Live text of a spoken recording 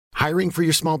Hiring for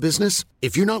your small business?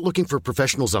 If you're not looking for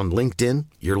professionals on LinkedIn,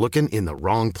 you're looking in the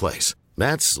wrong place.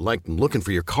 That's like looking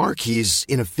for your car keys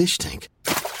in a fish tank.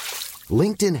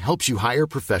 LinkedIn helps you hire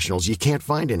professionals you can't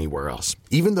find anywhere else,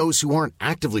 even those who aren't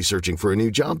actively searching for a new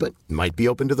job but might be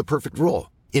open to the perfect role.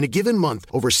 In a given month,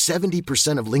 over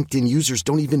 70% of LinkedIn users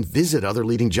don't even visit other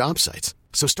leading job sites.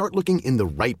 So start looking in the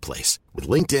right place. With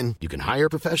LinkedIn, you can hire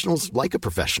professionals like a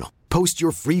professional. Post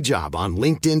your free job on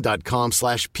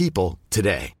linkedin.com/people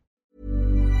today.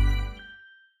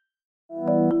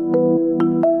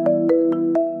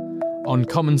 On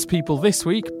Commons People this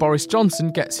week, Boris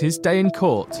Johnson gets his day in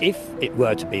court. If it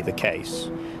were to be the case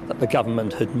that the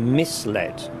government had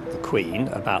misled the Queen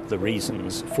about the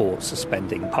reasons for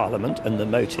suspending Parliament and the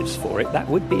motives for it, that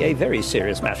would be a very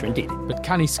serious matter indeed. But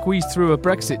can he squeeze through a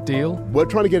Brexit deal? We're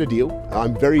trying to get a deal.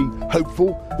 I'm very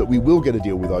hopeful that we will get a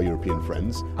deal with our European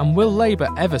friends. And will Labour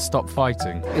ever stop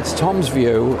fighting? It's Tom's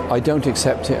view. I don't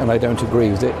accept it and I don't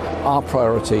agree with it. Our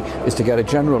priority is to get a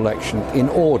general election in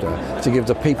order to give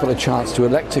the people a chance to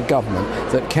elect a government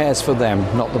that cares for them,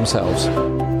 not themselves.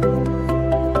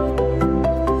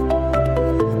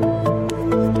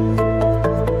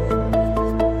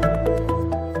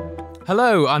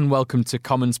 Hello and welcome to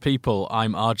Commons People.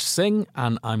 I'm Arj Singh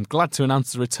and I'm glad to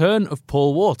announce the return of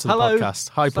Paul Waugh to the podcast.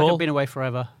 Hi, It's Paul. Like I've been away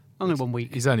forever. Only 1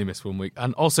 week. He's only missed 1 week.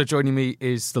 And also joining me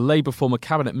is the Labour former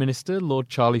Cabinet Minister, Lord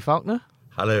Charlie Falconer.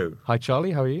 Hello. Hi,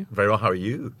 Charlie. How are you? Very well. How are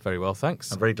you? Very well,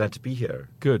 thanks. I'm very glad to be here.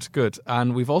 Good.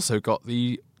 And we've also got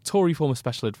the Tory former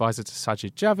Special Advisor to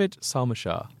Sajid Javid, Salma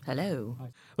Shah. Hello.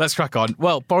 Let's crack on.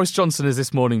 Well, Boris Johnson has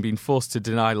this morning been forced to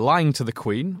deny lying to the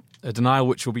Queen, a denial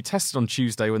which will be tested on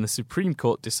Tuesday when the Supreme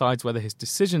Court decides whether his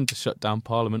decision to shut down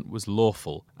Parliament was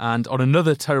lawful. And on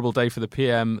another terrible day for the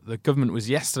PM, the government was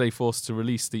yesterday forced to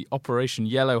release the Operation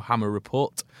Yellowhammer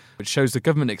report, which shows the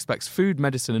government expects food,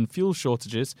 medicine and fuel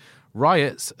shortages,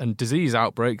 riots and disease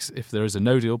outbreaks if there is a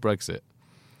no-deal Brexit.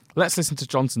 Let's listen to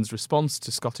Johnson's response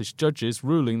to Scottish judges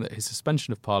ruling that his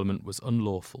suspension of Parliament was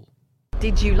unlawful.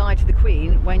 Did you lie to the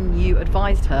Queen when you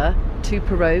advised her to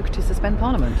prorogue to suspend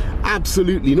Parliament?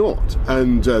 Absolutely not.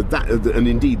 And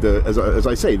indeed, as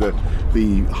I say,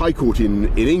 the High Court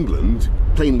in England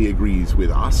plainly agrees with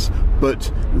us, but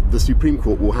the Supreme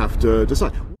Court will have to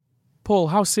decide. Paul,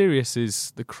 how serious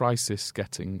is the crisis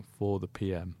getting for the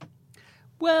PM?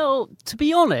 Well, to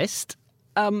be honest,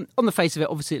 on the face of it,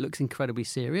 obviously it looks incredibly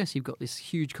serious. You've got this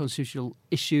huge constitutional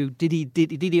issue. Did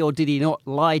he or did he not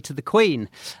lie to the Queen?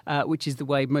 Which is the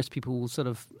way most people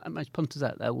will most punters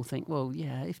out there will think, well,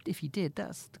 yeah, if he did,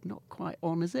 that's not quite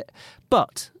on, is it?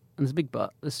 But, and there's a big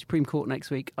but, the Supreme Court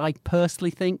next week, I personally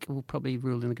think, will probably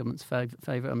rule in the government's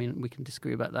favour. I mean, we can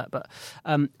disagree about that. But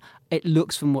it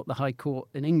looks from what the High Court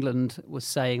in England was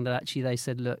saying that actually they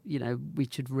said, look, we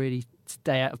should really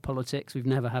stay out of politics. We've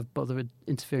never have bothered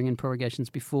interfering in prorogations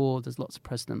before. There's lots of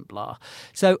precedent, blah.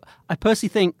 So I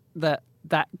personally think that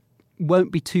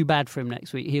won't be too bad for him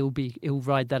next week. He'll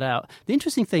ride that out. The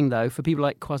interesting thing, though, for people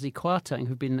like Kwasi Kwarteng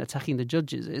who've been attacking the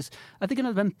judges is, are they going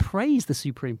to then praise the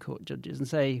Supreme Court judges and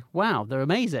say, wow, they're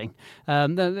amazing. They're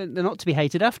not to be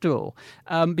hated after all.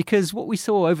 Because what we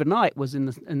saw overnight was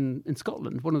in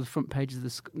Scotland, one of the front pages of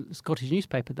the Scottish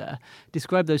newspaper there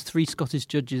described those 3 Scottish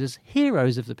judges as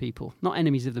heroes of the people, not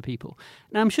enemies of the people.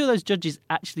 Now, I'm sure those judges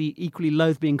actually equally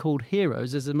loathe being called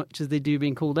heroes as much as they do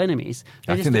being called enemies.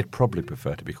 I think they'd probably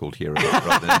prefer to be called heroes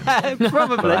rather than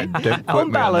probably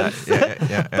on balance.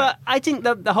 Yeah. But I think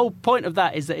the whole point of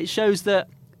that is that it shows that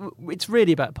it's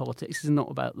really about politics. It's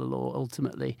not about the law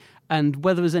ultimately. And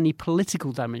whether there's any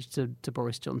political damage to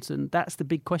Boris Johnson, that's the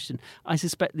big question. I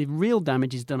suspect the real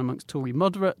damage is done amongst Tory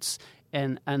moderates.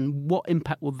 And what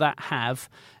impact will that have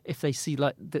if they see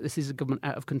like that this is a government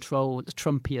out of control, it's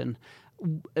Trumpian?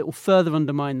 It will further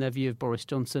undermine their view of Boris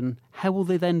Johnson. How will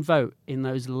they then vote in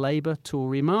those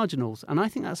Labour-Tory marginals? And I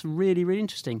think that's really, really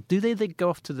interesting. Do they go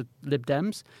off to the Lib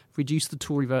Dems, reduce the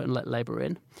Tory vote and let Labour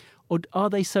in? Or are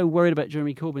they so worried about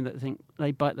Jeremy Corbyn that they think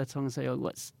they bite their tongue and say, oh,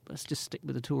 let's just stick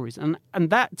with the Tories? And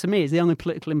that, to me, is the only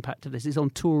political impact of this, is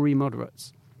on Tory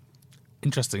moderates.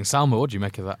 Interesting. Salma, what do you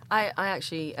make of that? I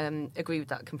actually agree with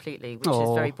that completely, which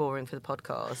is very boring for the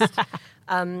podcast.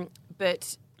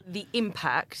 But the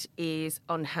impact is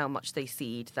on how much they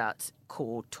cede that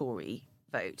core Tory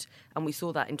vote, and we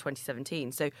saw that in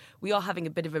 2017. So we are having a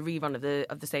bit of a rerun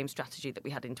of the same strategy that we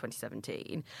had in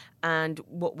 2017. And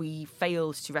what we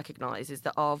failed to recognise is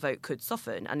that our vote could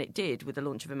soften, and it did with the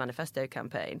launch of a manifesto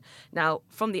campaign. Now,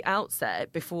 from the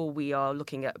outset, before we are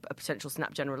looking at a potential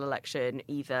snap general election,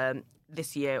 either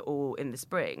this year or in the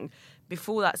spring,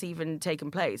 before that's even taken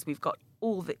place, we've got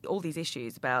all these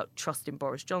issues about trust in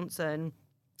Boris Johnson,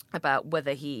 about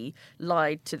whether he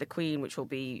lied to the Queen, which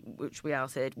we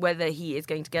outed, whether he is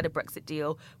going to get a Brexit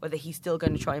deal, whether he's still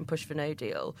going to try and push for no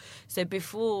deal. So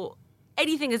before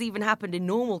anything has even happened in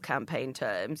normal campaign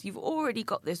terms, you've already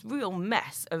got this real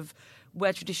mess of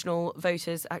where traditional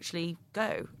voters actually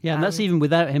go. Yeah, and that's even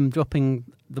without him dropping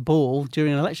the ball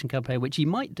during an election campaign, which he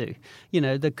might do. You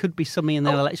know, there could be something in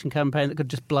the election campaign that could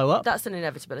just blow up. That's an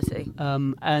inevitability.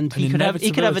 And he could have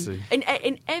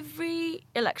in every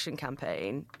election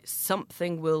campaign,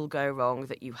 something will go wrong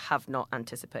that you have not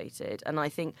anticipated. And I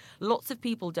think lots of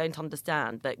people don't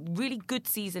understand that really good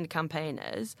seasoned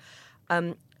campaigners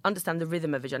understand the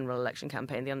rhythm of a general election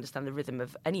campaign. They understand the rhythm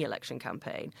of any election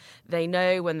campaign. They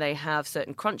know when they have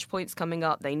certain crunch points coming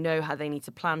up. They know how they need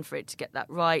to plan for it to get that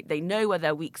right. They know where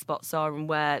their weak spots are and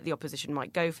where the opposition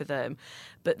might go for them.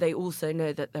 But they also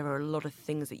know that there are a lot of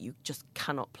things that you just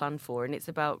cannot plan for. And it's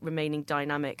about remaining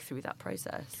dynamic through that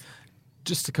process.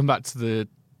 Just to come back to the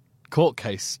court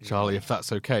case, Charlie, if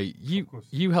that's okay.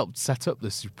 You helped set up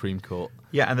the Supreme Court.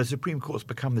 Yeah, and the Supreme Court's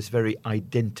become this very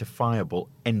identifiable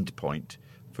endpoint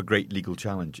for great legal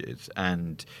challenges.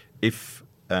 And if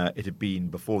it had been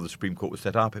before the Supreme Court was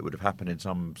set up, it would have happened in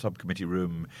some subcommittee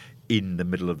room in the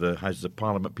middle of the Houses of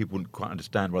Parliament. People wouldn't quite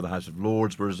understand why the House of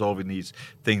Lords were resolving these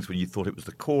things when you thought it was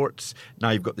the courts.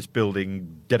 Now you've got this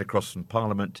building dead across from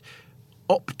Parliament.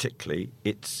 Optically,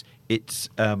 it's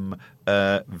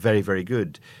very, very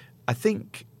good. I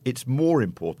think it's more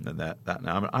important than that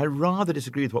now. I mean, I rather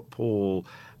disagree with what Paul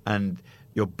and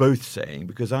you're both saying,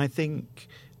 because I think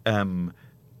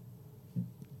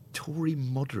Tory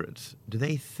moderates, do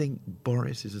they think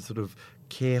Boris is a sort of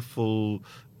careful,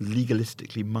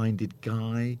 legalistically minded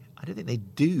guy? I don't think they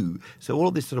do. So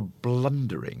all this sort of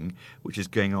blundering, which is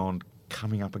going on,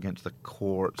 coming up against the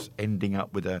courts, ending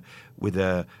up with a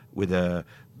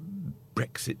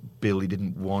Brexit bill he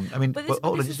didn't want. I mean,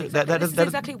 this is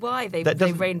exactly why they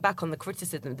reined back on the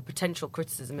criticism, the potential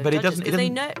criticism of judges,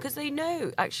 because they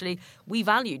know actually we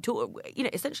value,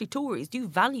 essentially Tories do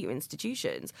value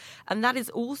institutions, and that is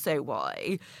also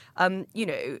why,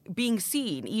 being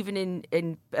seen even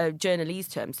in journalese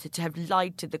terms to have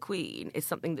lied to the Queen is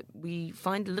something that we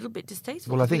find a little bit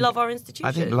distasteful. Well, I think we love our institutions.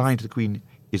 I think lying to the Queen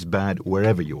is bad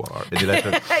wherever you are in the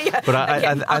electorate. Yeah, but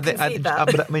I concede that.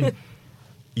 But I mean.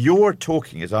 You're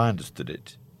talking, as I understood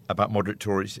it, about moderate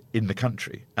Tories in the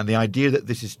country, and the idea that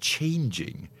this is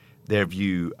changing their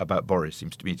view about Boris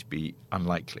seems to me to be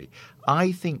unlikely.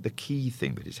 I think the key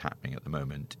thing that is happening at the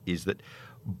moment is that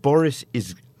Boris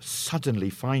is suddenly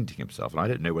finding himself, and I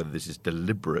don't know whether this is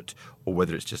deliberate or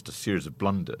whether it's just a series of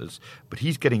blunders, but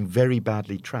he's getting very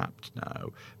badly trapped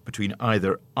now between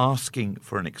either asking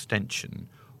for an extension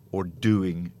or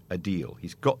doing a deal.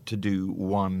 He's got to do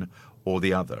one or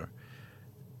the other.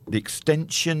 The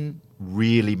extension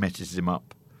really messes him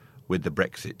up with the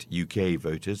Brexit UK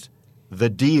voters. The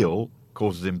deal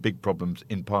causes him big problems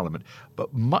in Parliament.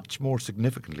 But much more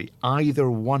significantly, either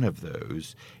one of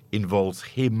those involves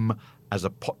him as a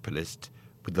populist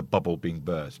with the bubble being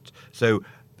burst. So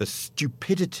the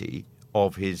stupidity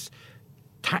of his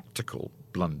tactical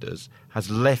blunders has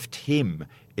left him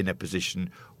in a position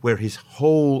where his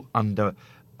whole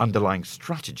underlying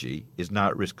strategy is now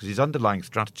at risk, because his underlying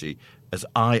strategy, as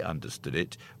I understood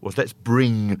it, was let's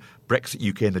bring Brexit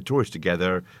UK and the Tories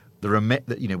together.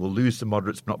 We'll lose some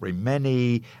moderates, but not very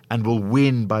many, and we'll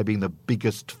win by being the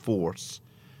biggest force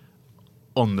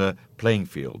on the playing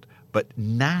field. But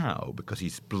now, because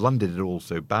he's blundered it all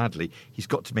so badly, he's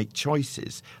got to make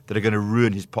choices that are going to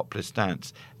ruin his populist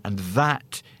stance, and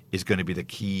that is going to be the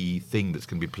key thing that's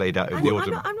going to be played out over the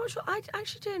autumn. I'm not sure.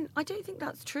 I don't think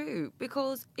that's true,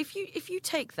 because if you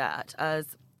take that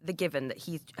as the given that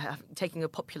he's taking a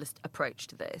populist approach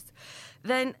to this,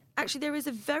 then actually there is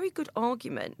a very good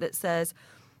argument that says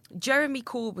Jeremy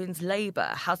Corbyn's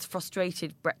Labour has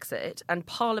frustrated Brexit and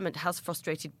Parliament has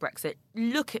frustrated Brexit.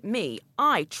 Look at me.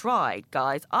 I tried,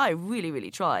 guys. I really, really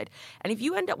tried. And if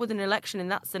you end up with an election in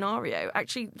that scenario,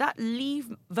 actually that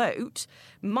Leave vote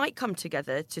might come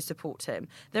together to support him.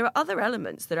 There are other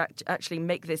elements that actually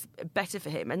make this better for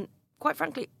him. And quite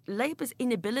frankly, Labour's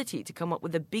inability to come up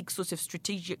with a big sort of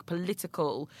strategic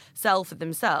political sell for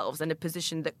themselves and a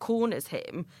position that corners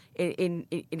him in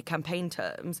campaign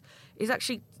terms is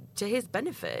actually to his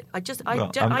benefit. I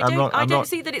don't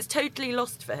see that it's totally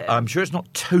lost for him. I'm sure it's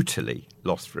not totally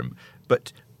lost for him,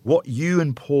 but what you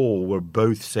and Paul were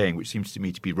both saying, which seems to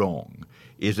me to be wrong,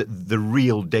 is that the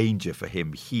real danger for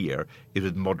him here is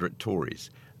with moderate Tories.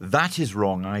 That is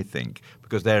wrong, I think,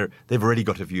 because they've already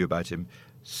got a view about him.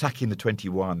 Sacking the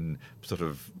 21 sort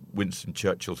of Winston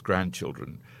Churchill's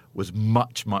grandchildren was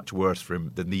much, much worse for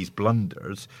him than these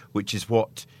blunders, which is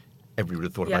what everybody would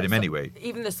have thought about him anyway.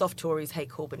 Even the soft Tories hate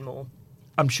Corbyn more.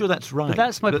 I'm sure that's right. But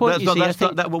that's my point.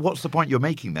 Well, what's the point you're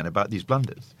making then about these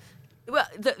blunders? Well,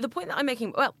 the point that I'm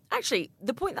making... Well, actually,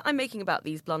 the point that I'm making about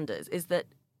these blunders is that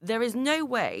there is no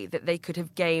way that they could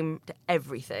have gamed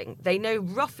everything. They know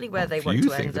roughly where they want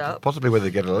to end up. Possibly whether they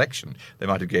get an election, they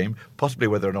might have gamed. Possibly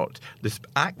whether or not this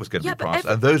act was going to be passed.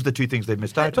 And those are the two things they've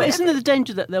missed out on. But isn't there the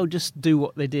danger that they'll just do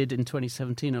what they did in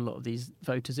 2017? A lot of these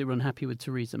voters who were unhappy with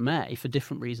Theresa May for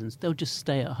different reasons, they'll just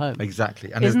stay at home.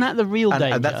 Exactly. Isn't that the real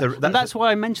danger? And that's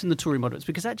why I mentioned the Tory moderates,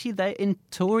 because actually in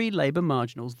Tory Labour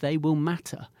marginals, they will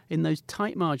matter. In those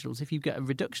tight marginals, if you get a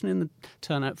reduction in the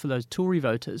turnout for those Tory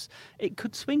voters, it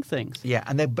could swing things. Yeah,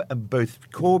 and they're both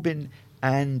Corbyn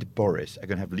and Boris are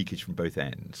going to have leakage from both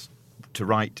ends, to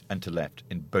right and to left,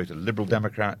 in both Liberal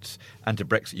Democrats and to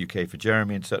Brexit UK for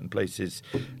Jeremy in certain places,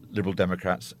 Liberal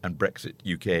Democrats and Brexit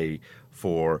UK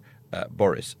for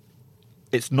Boris.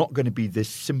 It's not going to be this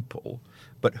simple,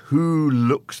 but who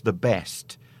looks the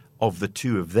best of the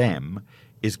two of them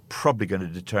is probably going to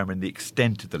determine the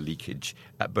extent of the leakage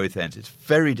at both ends. It's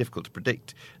very difficult to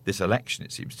predict this election,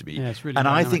 it seems to be. Yeah, it's really and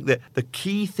dynamic. I think that the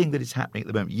key thing that is happening at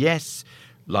the moment, yes,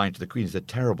 lying to the Queen is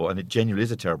terrible, and it genuinely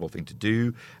is a terrible thing to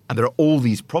do. And there are all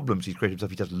these problems he's created himself.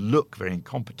 He does look very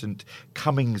incompetent.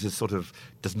 Cummings is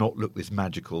does not look this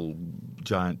magical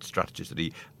giant strategist that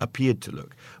he appeared to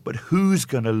look. But who's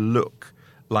going to look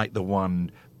like the one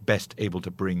best able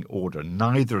to bring order?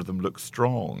 Neither of them look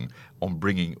strong on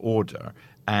bringing order.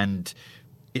 And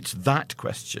it's that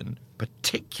question,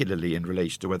 particularly in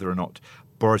relation to whether or not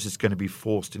Boris is going to be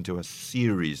forced into a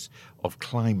series of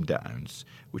climb downs,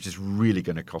 which is really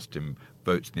going to cost him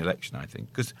votes in the election, I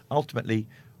think. Because ultimately,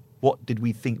 what did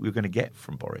we think we were going to get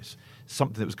from Boris?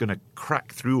 Something that was going to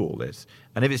crack through all this.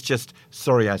 And if it's just,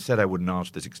 sorry, I said I wouldn't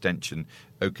ask this extension,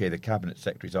 OK, the Cabinet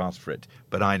Secretary's asked for it,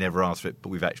 but I never asked for it, but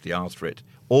we've actually asked for it,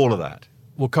 all of that.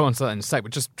 We'll come on to that in a sec,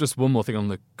 but just one more thing on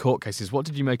the court cases. What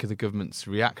did you make of the government's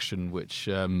reaction, which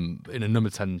in a Number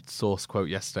 10 source quote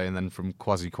yesterday and then from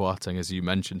Kwasi Kwarteng, as you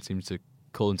mentioned, seemed to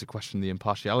call into question the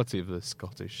impartiality of the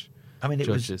Scottish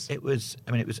judges? It was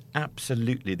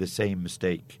absolutely the same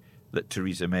mistake that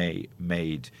Theresa May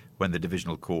made when the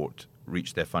Divisional Court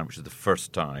reached their final, which was the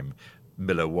first time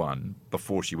Miller won,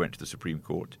 before she went to the Supreme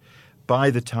Court. By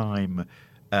the time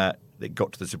they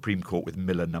got to the Supreme Court with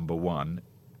Miller number 1,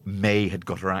 May had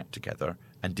got her act together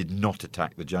and did not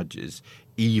attack the judges,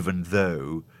 even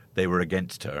though they were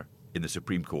against her in the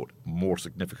Supreme Court more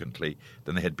significantly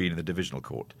than they had been in the Divisional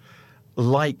Court.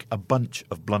 Like a bunch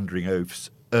of blundering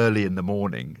oafs, early in the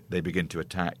morning they begin to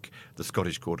attack the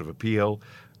Scottish Court of Appeal.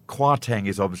 Kwarteng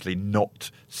is obviously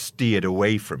not steered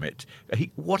away from it.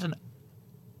 What an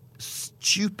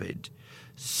stupid,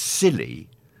 silly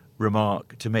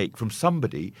remark to make from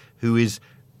somebody who is,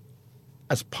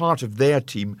 as part of their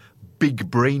team,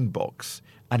 big brain box,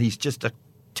 and he's just a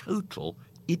total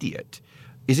idiot.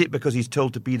 Is it because he's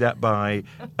told to be that by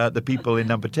the people in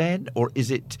Number 10, or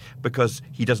is it because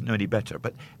he doesn't know any better?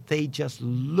 But they just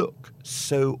look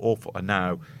so awful. And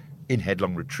now, in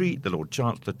headlong retreat, the Lord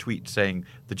Chancellor tweets saying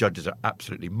the judges are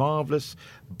absolutely marvellous.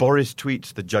 Boris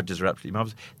tweets the judges are absolutely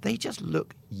marvellous. They just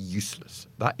look useless.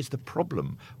 That is the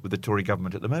problem with the Tory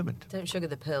government at the moment. Don't sugar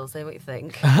the pills, say what you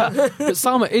think. But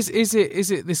Salma, is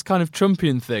it this kind of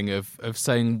Trumpian thing of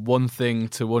saying one thing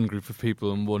to one group of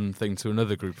people and one thing to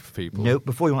another group of people? No,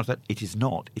 before you answer that, it is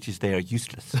not. It is they are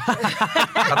useless. And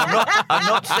I'm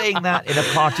not saying that in a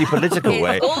party political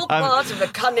way. It's all part of a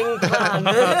cunning plan.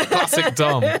 Classic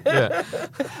Dom. Yeah.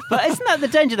 But isn't that the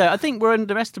danger, though? I think we're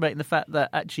underestimating the fact that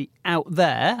actually out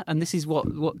there, and this is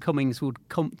what Cummings would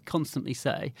constantly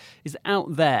say, is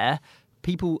out there,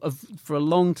 people have for a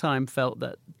long time felt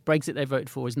that Brexit they voted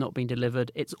for is not being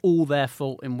delivered. It's all their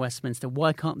fault in Westminster.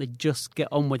 Why can't they just get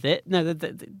on with it? No,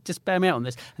 just bear me out on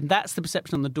this. And that's the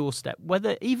perception on the doorstep.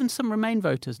 Whether even some Remain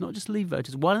voters, not just Leave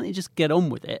voters, why don't they just get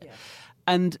on with it? Yeah.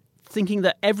 And thinking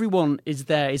that everyone is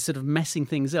there is sort of messing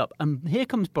things up. And here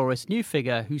comes Boris, new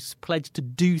figure who's pledged to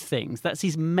do things. That's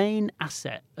his main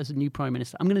asset as a new Prime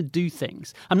Minister. I'm going to do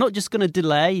things. I'm not just going to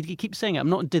delay. He keeps saying it. I'm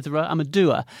not a ditherer. I'm a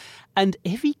doer. And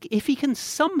if he can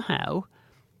somehow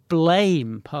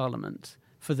blame Parliament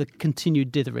for the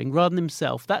continued dithering rather than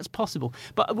himself, that's possible.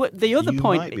 But the other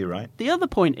point, might be right. The other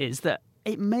point is that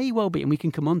it may well be, and we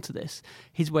can come on to this,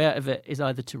 his way out of it is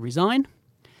either to resign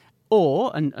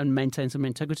or and maintain some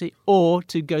integrity, or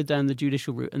to go down the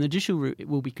judicial route. And the judicial route,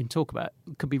 we can talk about,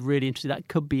 could be really interesting. That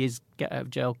could be his get out of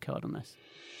jail card on this.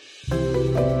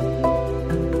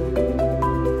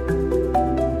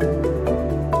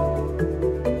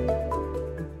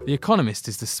 The The Economist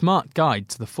is the smart guide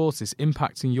to the forces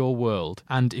impacting your world.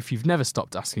 And if you've never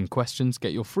stopped asking questions,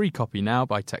 get your free copy now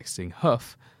by texting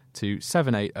HUFF to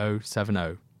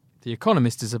 78070. The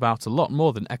Economist is about a lot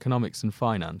more than economics and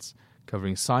finance,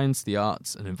 covering science, the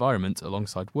arts and environment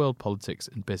alongside world politics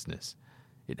and business.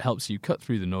 It helps you cut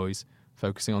through the noise,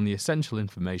 focusing on the essential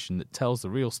information that tells the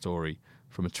real story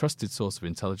from a trusted source of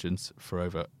intelligence for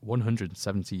over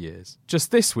 170 years.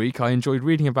 Just this week, I enjoyed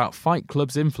reading about Fight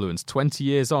Club's influence 20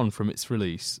 years on from its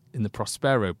release in the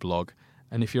Prospero blog.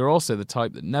 And if you're also the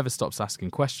type that never stops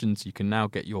asking questions, you can now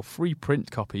get your free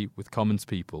print copy with Commons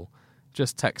People.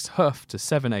 Just text HUFF to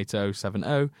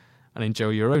 78070 and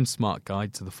enjoy your own smart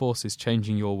guide to the forces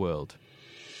changing your world.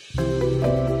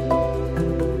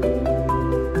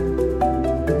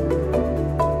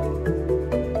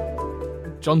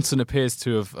 Johnson appears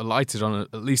to have alighted on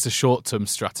at least a short-term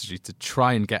strategy to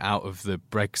try and get out of the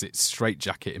Brexit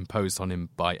straitjacket imposed on him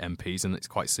by MPs, and it's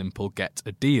quite simple: get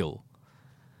a deal.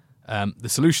 The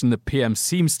solution the PM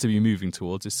seems to be moving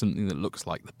towards is something that looks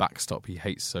like the backstop he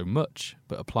hates so much,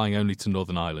 but applying only to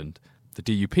Northern Ireland. The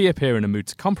DUP appear in a mood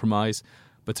to compromise,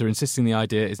 but are insisting the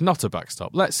idea is not a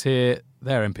backstop. Let's hear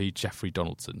their MP, Jeffrey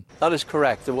Donaldson. That is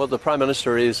correct. And what the Prime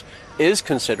Minister is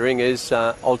considering is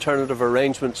alternative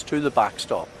arrangements to the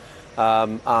backstop.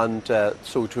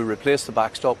 So to replace the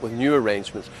backstop with new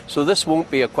arrangements. So this won't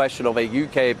be a question of a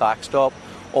UK backstop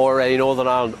or a Northern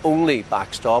Ireland only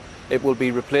backstop. It will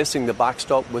be replacing the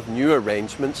backstop with new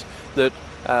arrangements that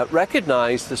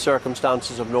recognise the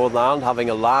circumstances of Northern Ireland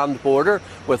having a land border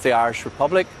with the Irish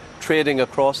Republic, trading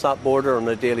across that border on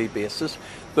a daily basis,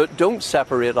 but don't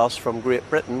separate us from Great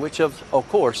Britain, which is, of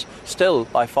course, still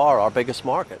by far our biggest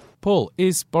market. Paul,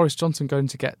 is Boris Johnson going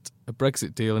to get a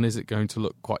Brexit deal, and is it going to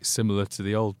look quite similar to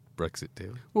the old Brexit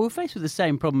deal? Well, we're faced with the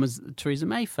same problem as Theresa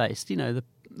May faced, the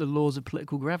laws of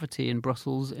political gravity in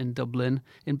Brussels, in Dublin,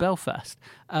 in Belfast.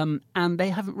 And they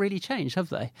haven't really changed, have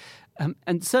they?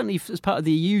 And certainly as part of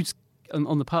the EU's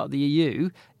on the part of the EU,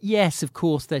 yes, of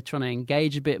course, they're trying to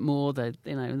engage a bit more. They're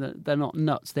not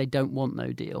nuts. They don't want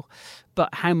no deal.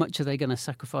 But how much are they going to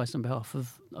sacrifice on behalf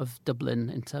of Dublin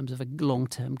in terms of a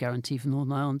long-term guarantee for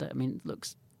Northern Ireland? I mean, it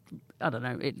looks, I don't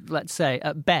know, let's say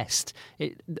at best,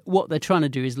 what they're trying to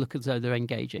do is look as though they're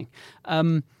engaging.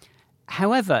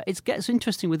 However, it gets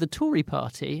interesting with the Tory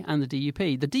party and the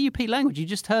DUP. The DUP language, you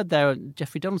just heard there,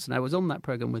 Jeffrey Donaldson, I was on that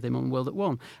programme with him on World at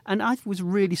One, and I was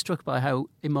really struck by how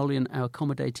emollient, how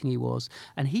accommodating he was.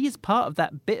 And he is part of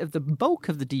that bit of the bulk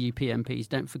of the DUP MPs,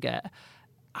 don't forget,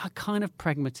 are kind of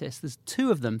pragmatists. There's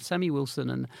two of them, Sammy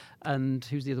Wilson and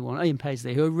who's the other one? Ian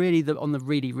Paisley, who are really on the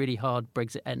really, really hard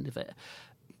Brexit end of it.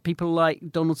 People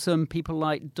like Donaldson, people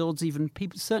like Dodds,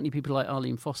 certainly people like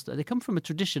Arlene Foster, they come from a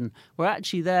tradition where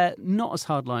actually they're not as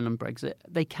hardline on Brexit.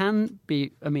 They can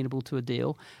be amenable to a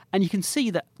deal. And you can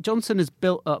see that Johnson has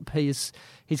built up his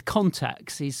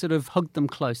contacts. He's sort of hugged them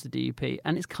close to DUP,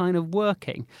 and it's kind of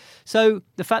working. So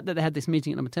the fact that they had this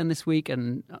meeting at Number 10 this week,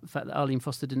 and the fact that Arlene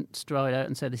Foster didn't stride out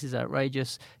and say this is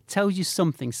outrageous, tells you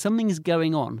something. Something is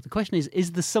going on. The question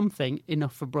is there something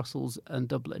enough for Brussels and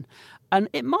Dublin? And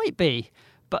it might be.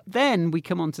 But then we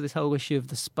come on to this whole issue of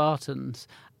the Spartans.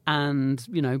 And,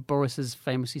 Boris has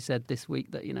famously said this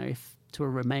week that, if to a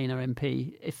Remainer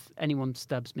MP, if anyone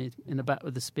stabs me in the back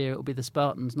with a spear, it'll be the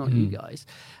Spartans, not you guys.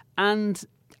 And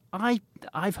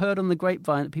I've heard on the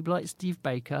grapevine that people like Steve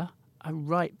Baker are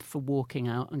ripe for walking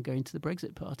out and going to the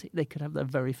Brexit Party. They could have their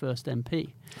very first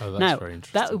MP. Oh, that's now, very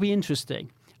interesting. That would be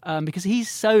interesting because he's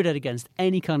so dead against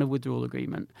any kind of withdrawal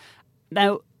agreement.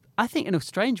 Now, I think in a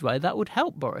strange way that would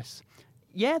help Boris.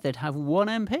 Yeah, they'd have one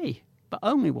MP, but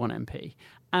only one MP.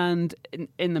 And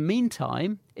in the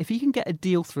meantime, if he can get a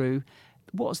deal through,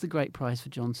 what's the great prize for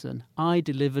Johnson? I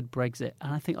delivered Brexit.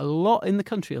 And I think a lot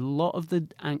of the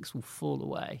angst will fall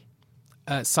away.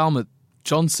 Salma,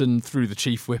 Johnson, through the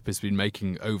Chief Whip, has been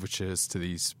making overtures to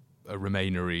these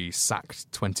Remainery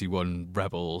sacked 21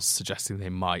 rebels, suggesting they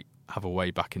might have a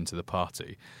way back into the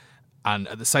party. And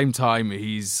at the same time,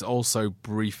 he's also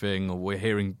briefing, or we're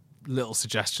hearing little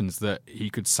suggestions that he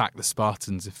could sack the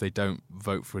Spartans if they don't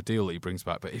vote for a deal that he brings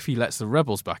back. But if he lets the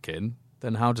rebels back in,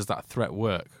 then how does that threat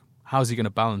work? How's he going to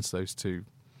balance those two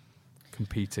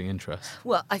competing interests?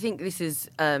 Well, I think this is,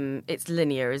 it's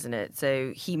linear, isn't it?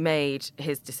 So he made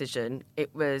his decision.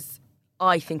 It was,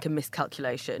 I think, a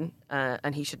miscalculation,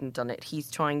 and he shouldn't have done it. He's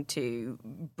trying to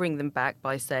bring them back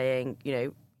by saying,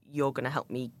 you're going to help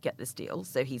me get this deal.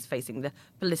 So he's facing the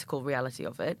political reality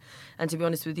of it. And to be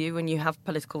honest with you, when you have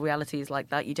political realities like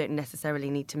that, you don't necessarily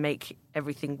need to make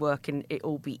everything work and it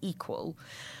all be equal.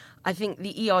 I think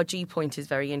the ERG point is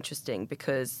very interesting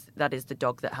because that is the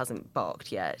dog that hasn't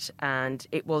barked yet. And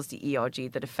it was the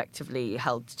ERG that effectively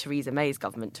held Theresa May's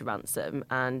government to ransom.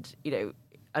 And,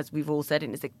 as we've all said,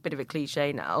 and it's a bit of a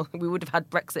cliche now, we would have had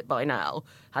Brexit by now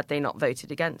had they not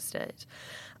voted against it.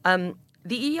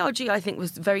 The ERG, I think,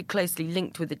 was very closely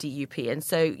linked with the DUP. And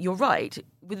so you're right,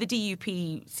 with the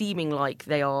DUP seeming like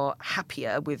they are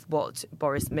happier with what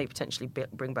Boris may potentially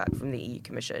bring back from the EU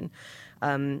Commission,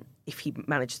 if he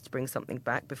manages to bring something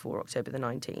back before October the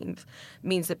 19th,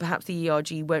 means that perhaps the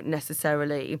ERG won't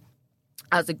necessarily,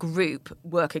 as a group,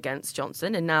 work against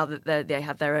Johnson. And now that they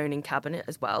have their own in cabinet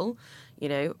as well,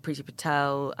 Priti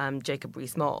Patel, Jacob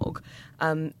Rees-Mogg,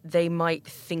 they might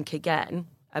think again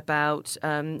about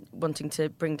wanting to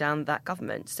bring down that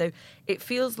government. So it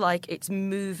feels like it's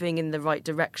moving in the right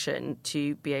direction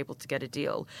to be able to get a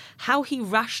deal. How he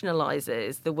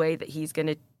rationalises the way that he's going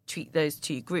to treat those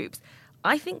two groups,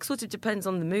 I think sort of depends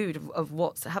on the mood of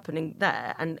what's happening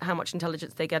there and how much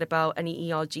intelligence they get about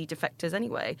any ERG defectors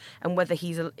anyway, and whether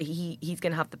he's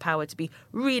going to have the power to be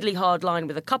really hard line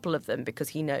with a couple of them because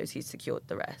he knows he's secured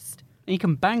the rest. And you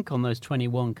can bank on those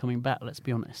 21 coming back, let's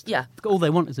be honest. Yeah. All they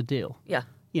want is a deal. Yeah.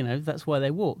 That's why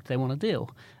they walked. They want a deal.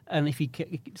 And if he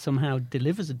somehow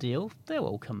delivers a deal, they'll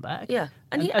all come back. Yeah.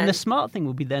 And the smart thing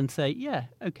will be then say, yeah,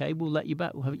 OK, we'll let you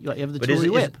back. We'll have the but Tory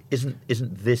whip. Isn't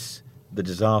this the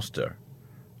disaster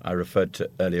I referred to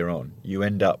earlier on? You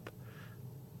end up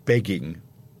begging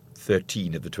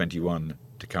 13 of the 21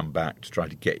 to come back to try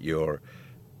to get your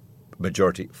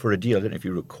majority for a deal. I don't know if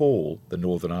you recall the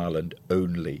Northern Ireland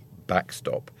only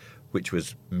backstop, which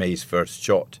was May's first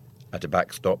shot at a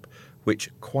backstop,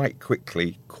 which quite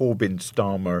quickly Corbyn,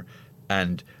 Starmer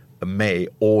and May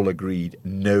all agreed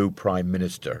no Prime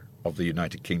Minister of the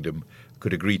United Kingdom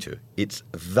could agree to. It's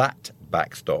that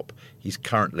backstop he's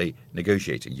currently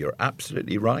negotiating. You're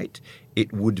absolutely right.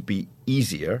 It would be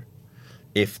easier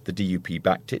if the DUP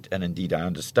backed it, and indeed I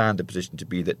understand the position to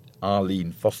be that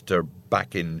Arlene Foster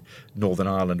back in Northern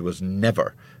Ireland was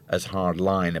never as hard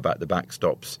line about the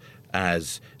backstops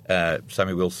as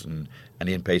Sammy Wilson and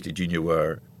Ian Paisley Jr.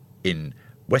 were in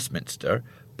Westminster,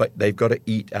 but they've got to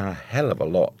eat a hell of a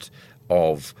lot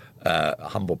of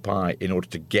humble pie in order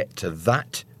to get to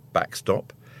that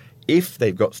backstop. If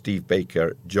they've got Steve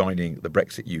Baker joining the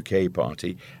Brexit UK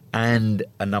party and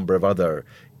a number of other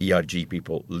ERG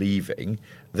people leaving,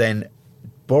 then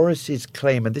Boris's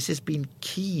claim, and this has been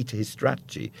key to his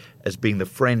strategy as being the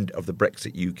friend of the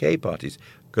Brexit UK parties,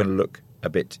 going to look a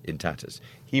bit in tatters.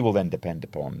 He will then depend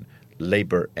upon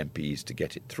Labour MPs to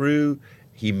get it through.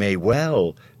 He may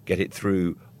well get it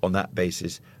through on that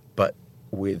basis, but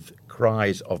with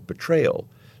cries of betrayal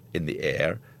in the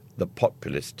air, the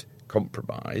populist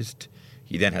compromised.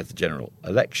 He then has the general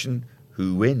election.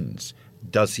 Who wins?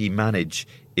 Does he manage,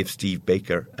 if Steve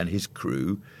Baker and his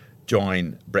crew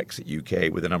join Brexit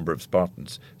UK with a number of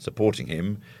Spartans supporting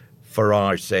him,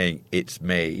 Farage saying it's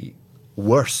May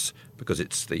worse because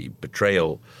it's the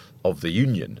betrayal of the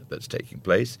union that's taking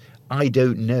place? I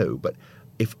don't know, but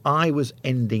if I was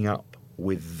ending up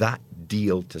with that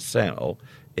deal to sell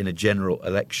in a general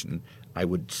election, I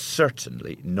would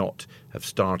certainly not have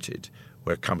started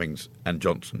where Cummings and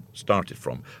Johnson started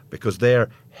from, because their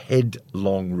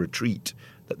headlong retreat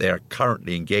that they are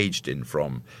currently engaged in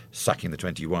from sacking the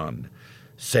 21,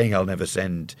 saying I'll never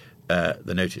send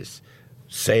the notice,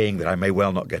 saying that I may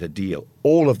well not get a deal,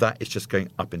 all of that is just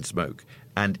going up in smoke.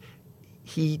 And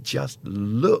he just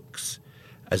looks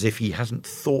as if he hasn't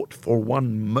thought for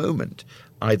one moment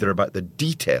either about the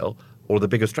detail or the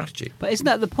bigger strategy. But isn't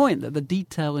that the point, that the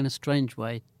detail in a strange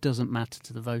way doesn't matter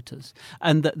to the voters?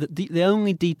 And that the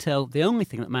only detail, the only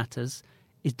thing that matters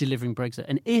is delivering Brexit.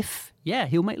 And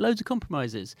he'll make loads of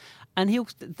compromises. And he'll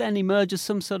then emerge as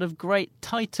some sort of great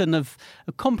titan of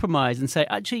a compromise and say,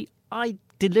 actually, I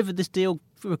delivered this deal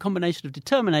through a combination of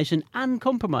determination and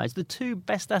compromise, the two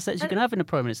best assets you can have in a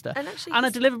Prime Minister. And I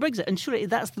delivered Brexit. And surely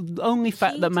that's the only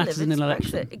fact that matters in an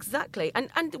election. Brexit, exactly.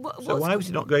 So why was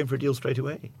he not going for a deal straight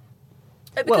away?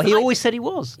 Well, he always said he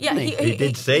was. Yeah, he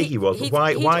did say he was.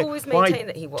 Why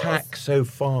that he was. Tack so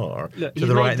far Look, to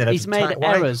the right? And then he's made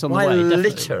errors on the way. Why definitely.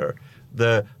 litter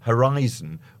the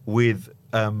horizon with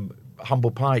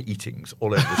humble pie eatings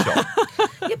all over the shop?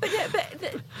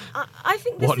 I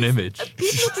think this what an image.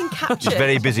 People have been captured. He's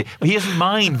very busy. He doesn't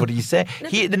mind what he said.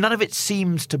 None of it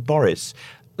seems to Boris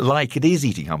like it is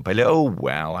eating hump pie. Like, oh,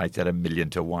 well, I said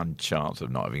 1,000,000 to 1 chance of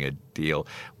not having a deal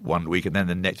one week, and then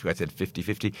the next week I said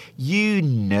 50-50. You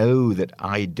know that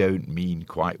I don't mean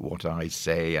quite what I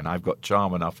say, and I've got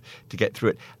charm enough to get through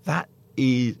it.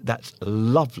 That's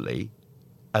lovely,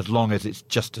 as long as it's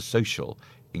just a social.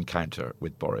 encounter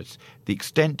with Boris, the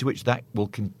extent to which that will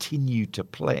continue to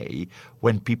play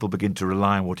when people begin to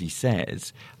rely on what he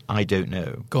says, I don't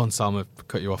know. Go on, Salma,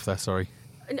 cut you off there, sorry.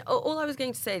 And all I was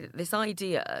going to say, that this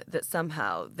idea that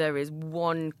somehow there is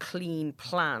one clean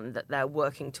plan that they're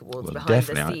working towards behind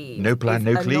the scenes. No plan,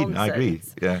 no clean. Nonsense. I agree.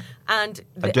 Yeah. And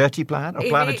a dirty plan, a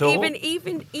plan at all.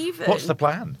 Even what's the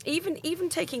plan? Even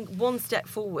taking one step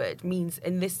forward means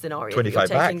in this scenario 25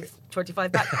 you're taking back.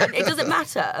 25 back. And it doesn't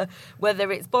matter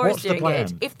whether it's Boris What's the doing plan?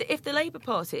 it. If the Labour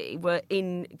Party were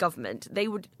in government, they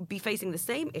would be facing the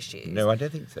same issues. No, I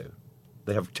don't think so.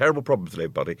 They have terrible problems, the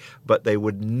Labour Party, but they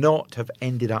would not have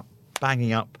ended up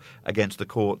banging up against the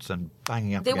courts and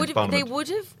banging up against Parliament.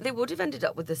 They would have ended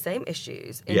up with the same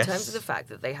issues in Yes. terms of the fact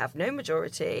that they have no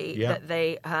majority, Yeah. that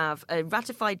they have a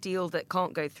ratified deal that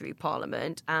can't go through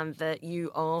Parliament, and that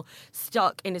you are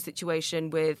stuck in a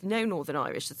situation with no Northern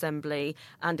Irish Assembly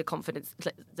and a confidence.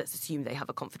 Let's assume they have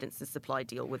a confidence and supply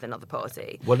deal with another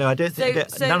party. Well, no, I don't think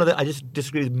So- none of that. I just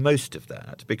disagree with most of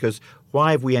that, because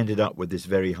why have we ended up with this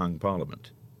very hung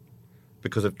Parliament?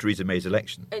 Because of Theresa May's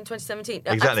election. In 2017.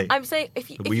 Exactly. I'm saying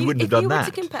if you wouldn't have done were that.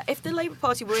 to compare, if the Labour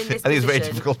Party were in this I think position, it's very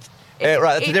difficult. if-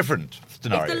 Right, that's a if- different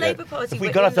scenario. If the Labour Party if we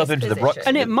were got in ourselves this into the position-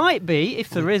 And it might be,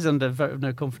 if there is under vote of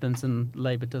no confidence and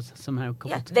Labour does somehow cobble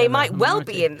Yeah, together they might a well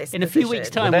minority. be in this In a few position. weeks'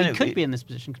 time, Well, we then could it- be in this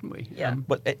position, couldn't we? Yeah.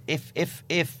 But if I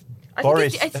think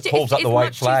Boris it's holds up it's the white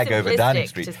much too flag over Downing simplistic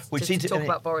Street, to which seems to talk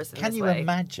about Boris in can this you way.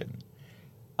 imagine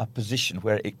a position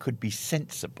where it could be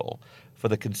sensible for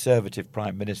the Conservative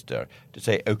Prime Minister to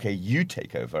say, "Okay, you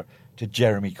take over," to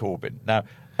Jeremy Corbyn? Now,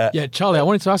 Yeah, Charlie, I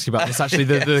wanted to ask you about this, actually,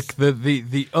 Yes.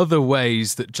 the other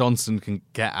ways that Johnson can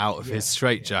get out of his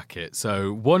straitjacket.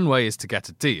 So one way is to get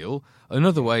a deal.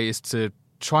 Another way is to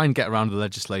try and get around the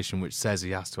legislation which says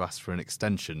he has to ask for an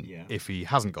extension if he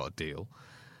hasn't got a deal.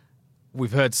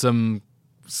 We've heard some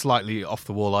slightly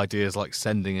off-the-wall ideas like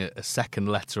sending a second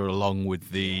letter along with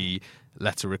the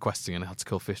letter requesting an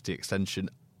Article 50 extension.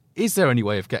 Is there any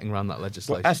way of getting around that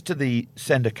legislation? as to the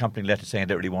send accompanying letter saying I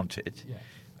don't really want it,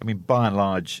 I mean, by and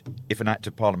large, if an Act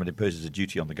of Parliament imposes a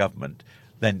duty on the government,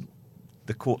 then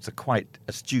the courts are quite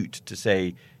astute to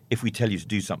say, if we tell you to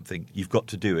do something, you've got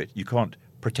to do it. You can't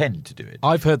pretend to do it.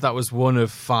 I've heard that was one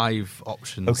of 5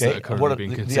 options Okay, that are currently what are being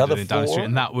the considered other in Downing Street, 4?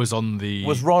 and that was on the...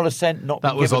 Was royal assent not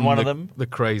that was given on one the, of them? the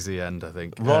crazy end, I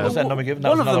think. Royal assent not been given? That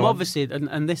One was of them, another one. obviously,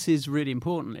 and this is really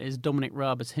important, is Dominic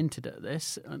Raab has hinted at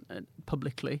this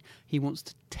publicly. He wants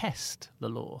to test the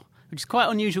law, which is quite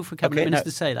unusual for a cabinet Okay, minister now,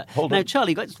 to say that. hold Now, on.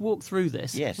 Charlie, let's walk through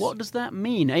this. Yes. What does that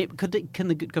mean? Can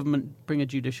the government bring a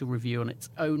judicial review on its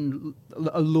own,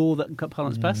 a law that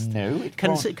Parliament's passed? No, it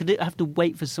Can can't. could it have to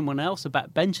wait for someone else, a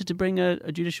backbencher, to bring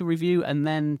a judicial review and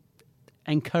then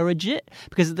encourage it?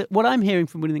 Because what I'm hearing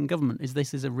from within government is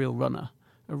this is a real runner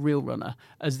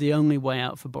as the only way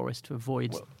out for Boris to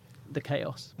avoid the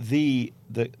chaos. The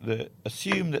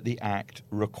assume that the Act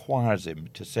requires him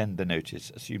to send the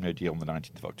notice, assume no deal, on the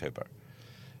 19th of October.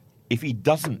 If he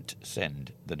doesn't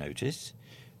send the notice,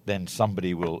 then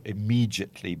somebody will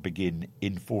immediately begin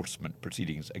enforcement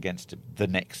proceedings against him the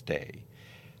next day.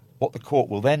 What the court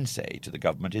will then say to the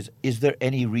government is there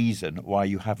any reason why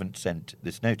you haven't sent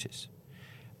this notice?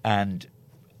 And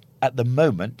at the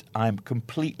moment, I'm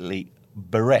completely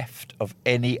bereft of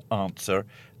any answer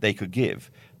they could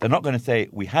give. They're not going to say,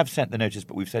 we have sent the notice,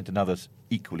 but we've sent another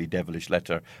equally devilish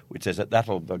letter, which says that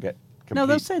they'll get complete... No,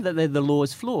 they'll say that the law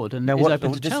is flawed and is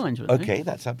open to challenge. Won't they? Okay,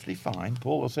 that's absolutely fine.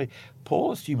 Paul will say,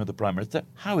 Paul, assume of the Prime Minister,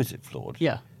 how is it flawed?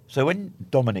 Yeah. So when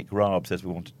Dominic Raab says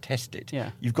we want to test it,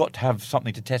 you've got to have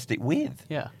something to test it with.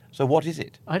 Yeah. So what is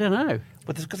it? I don't know.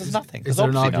 But there's nothing. Is There's there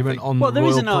an obviously argument nothing. on Well, there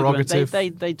royal is an argument.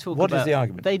 prerogative? They talk What about... is the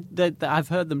argument? I've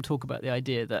heard them talk about the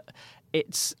idea that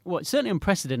it's certainly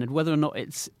unprecedented. Whether or not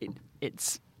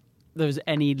there's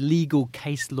any legal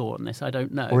case law on this, I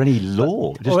don't know. Or any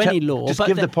law. Any law. Just But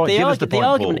give the point. Give us the point,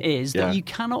 argument Paul. is that you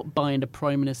cannot bind a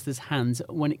Prime Minister's hands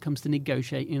when it comes to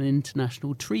negotiating an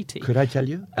international treaty. Could I tell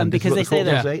you? And this is because what they the say court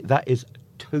that... will say, that is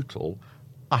total,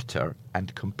 utter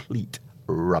and complete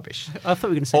rubbish. I thought we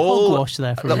were going to say hogwash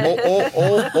there for a minute.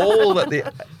 all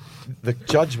that the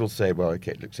judge will say, well,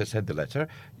 okay, look, so send the letter.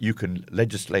 You can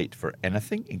legislate for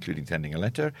anything, including sending a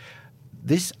letter.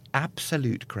 This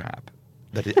absolute crap.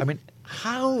 I mean,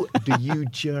 how do you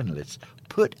journalists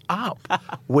put up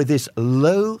with this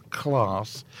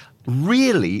low-class,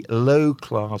 really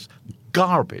low-class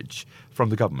garbage from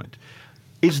the government?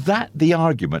 Is that the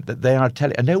argument that they are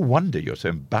telling? And no wonder you're so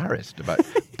embarrassed about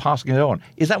passing it on.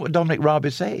 Is that what Dominic Raab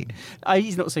is saying?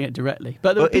 He's not saying it directly,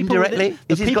 but there are people indirectly.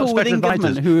 within, the people within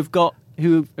government who have got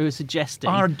who are suggesting...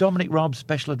 Are Dominic Raab's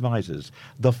special advisors,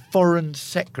 the Foreign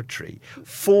Secretary,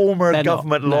 former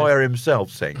government lawyer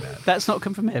himself saying that? That's not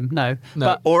come from him, no.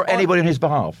 Or anybody on his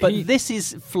behalf. But this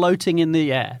is floating in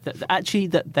the air.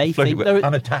 That they floating think...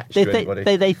 unattached to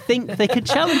anybody. They think they could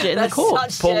challenge it in the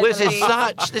court. Paul, this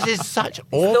is such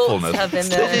awfulness. This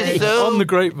is so on the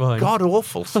grapevine. God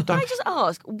awful stuff. Can I just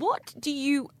ask, what do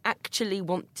you actually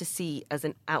want to see as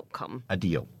an outcome? A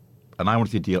deal. And I want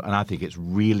to see a deal, and I think it's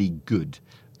really good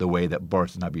the way that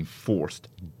Boris has now been forced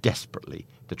desperately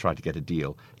to try to get a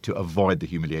deal to avoid the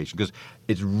humiliation. Because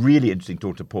it's really interesting to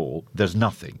talk to Paul. There's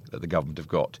nothing that the government have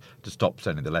got to stop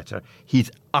sending the letter. He's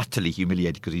utterly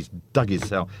humiliated because he's dug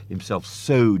himself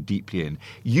so deeply in.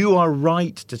 You are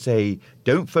right to say,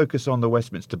 don't focus on the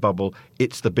Westminster bubble.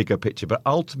 It's the bigger picture. But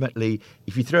ultimately,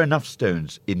 if you throw enough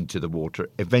stones into the water,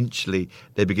 eventually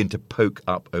they begin to poke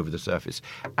up over the surface.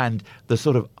 And the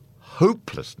sort of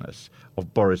hopelessness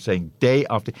of Boris saying day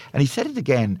after, and he said it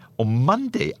again on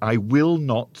Monday, I will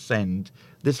not send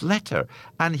this letter.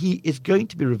 And he is going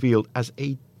to be revealed as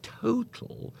a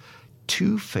total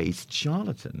two-faced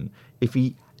charlatan if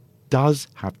he does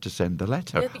have to send the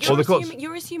letter. Yeah,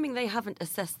 you're assuming they haven't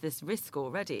assessed this risk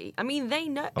already. I mean, they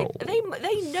know they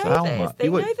know Salma, this. They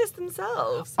know this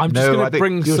themselves. I'm just going to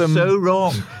bring you're some... You're so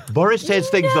wrong. Boris says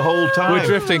things the whole time. We're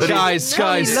drifting. Guys.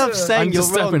 I love saying you're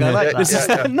wrong. This is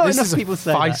not enough a people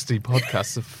say feisty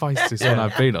podcast, the feistiest one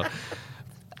I've been on.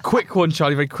 Quick one,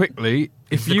 Charlie, very quickly.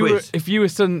 If you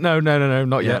were no,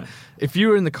 not yet. If you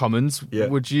were in the Commons,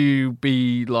 would you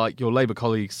be like your Labour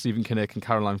colleagues Stephen Kinnock and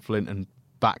Caroline Flint and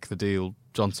back the deal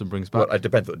Johnson brings back? Well, it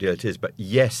depends what deal it is, but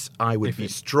yes, I would be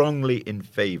strongly in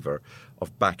favour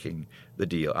of backing the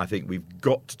deal. I think we've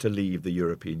got to leave the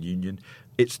European Union.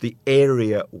 It's the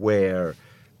area where,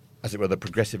 as it were, the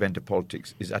progressive end of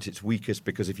politics is at its weakest,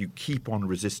 because if you keep on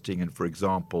resisting and, for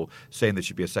example, saying there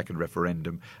should be a second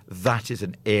referendum, that is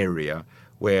an area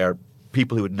where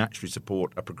people who would naturally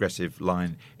support a progressive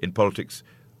line in politics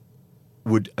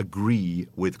would agree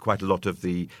with quite a lot of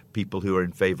the people who are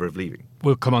in favour of leaving.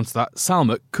 We'll come on to that.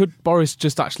 Salma, could Boris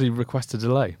just actually request a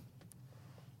delay?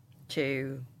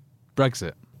 To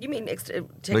Brexit? You mean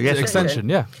extension?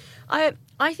 Yeah.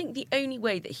 I think the only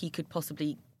way that he could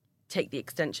possibly take the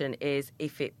extension is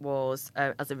if it was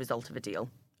as a result of a deal.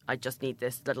 I just need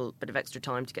this little bit of extra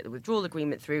time to get the withdrawal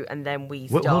agreement through, and then we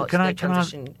start the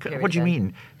transition period. What do you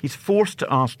mean? He's forced to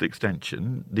ask the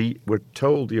extension. We're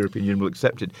told the European Union will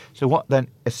accept it. So what then?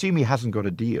 Assume he hasn't got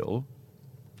a deal.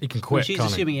 He can quit. She's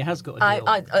assuming he has got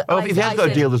a deal. If he has got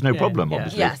a deal, there's no problem,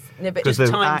 obviously. Yes, no, but just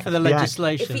time for the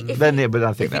legislation. But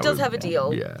I think if he does have a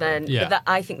deal, then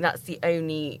I think that's the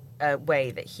only way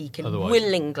that he can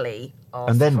willingly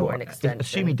ask for an extension.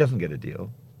 Assume he doesn't get a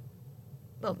deal.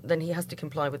 Well, then he has to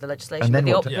comply with the legislation, but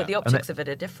the optics of it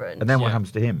are different. And then what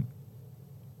happens to him?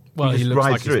 Well, he looks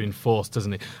like he's been forced,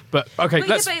 doesn't he? But okay,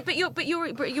 but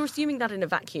you're assuming that in a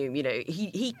vacuum. You know,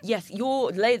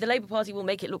 the Labour Party will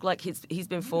make it look like he's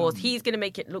been forced. He's going to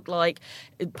make it look like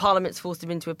Parliament's forced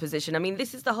him into a position. I mean,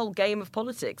 this is the whole game of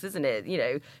politics, isn't it? You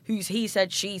know, who's he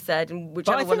said, she said, and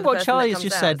whichever one. But I think what Charlie has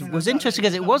just said was interesting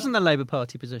because it wasn't the Labour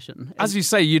Party position. As you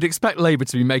say, you'd expect Labour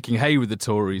to be making hay with the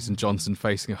Tories and Johnson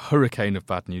facing a hurricane of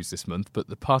bad news this month, but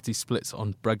the party splits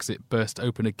on Brexit burst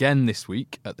open again this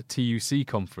week at the TUC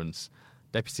conference.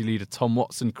 Deputy Leader Tom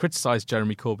Watson criticised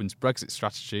Jeremy Corbyn's Brexit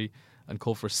strategy and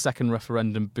called for a second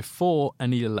referendum before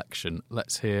any election.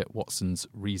 Let's hear Watson's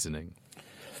reasoning.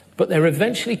 But there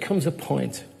eventually comes a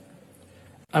point,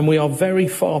 and we are very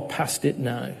far past it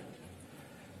now,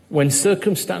 when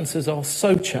circumstances are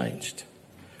so changed,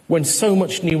 when so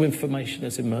much new information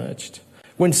has emerged,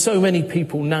 when so many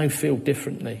people now feel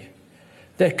differently.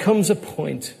 There comes a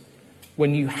point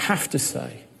when you have to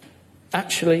say,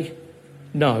 actually,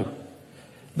 no.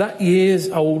 That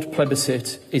years-old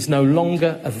plebiscite is no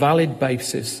longer a valid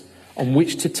basis on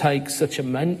which to take such a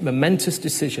momentous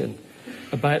decision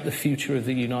about the future of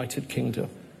the United Kingdom.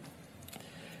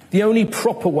 The only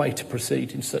proper way to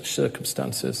proceed in such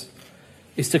circumstances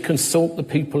is to consult the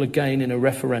people again in a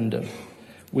referendum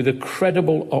with a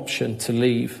credible option to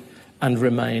leave and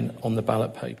remain on the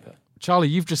ballot paper. Charlie,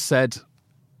 you've just said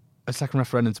a second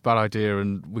referendum's a bad idea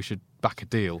and we should back a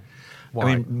deal. Why?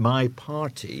 I mean, my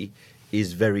party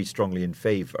is very strongly in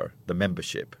favour, the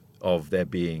membership, of there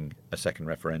being a second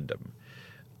referendum.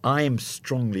 I am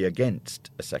strongly against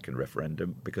a second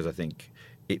referendum because I think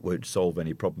it won't solve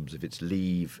any problems. If it's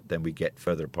leave, then we get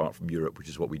further apart from Europe, which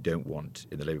is what we don't want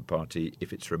in the Labour Party.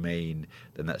 If it's remain,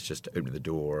 then that's just opening the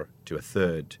door to a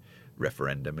third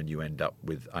referendum, and you end up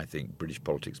with, I think, British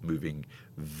politics moving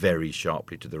very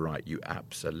sharply to the right. You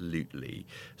absolutely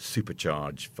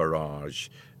supercharge Farage,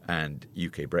 and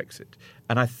UK Brexit.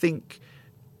 And I think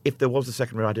if there was a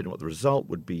second round, I don't know what the result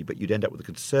would be, but you'd end up with the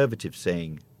Conservatives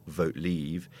saying vote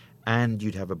leave, and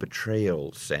you'd have a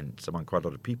betrayal sense among quite a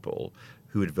lot of people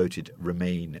who had voted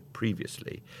Remain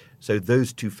previously. So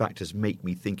those two factors make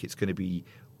me think it's going to be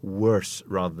worse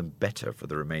rather than better for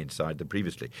the Remain side than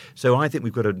previously. So I think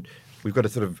we've got to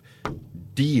sort of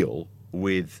deal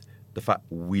with the fact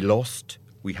we lost.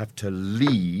 We have to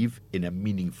leave in a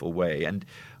meaningful way. And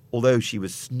although she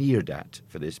was sneered at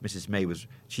for this, Mrs. May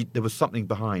there was something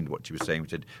behind what she was saying.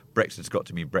 She said, Brexit's got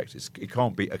to mean Brexit. It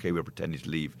can't be, okay, we're pretending to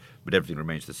leave, but everything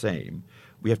remains the same.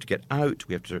 We have to get out.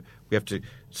 We have to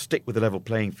stick with the level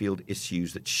playing field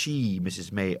issues that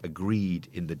Mrs. May, agreed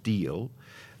in the deal.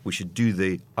 We should do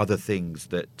the other things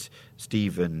that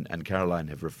Stephen and Caroline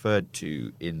have referred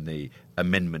to in the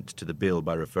amendment to the bill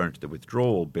by referring to the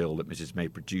withdrawal bill that Mrs. May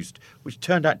produced, which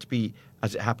turned out to be,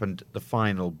 as it happened, the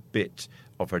final bit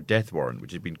of her death warrant,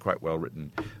 which had been quite well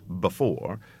written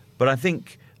before. But I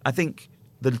think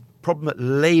the problem that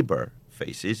Labour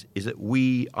faces is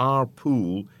that our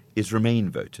pool is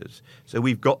Remain voters. So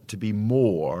we've got to be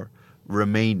more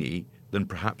Remainy than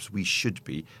perhaps we should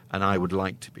be, and I would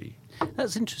like to be.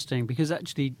 That's interesting because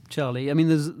actually, Charlie, I mean,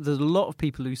 there's a lot of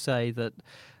people who say that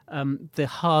the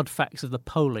hard facts of the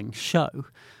polling show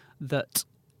that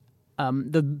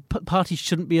the party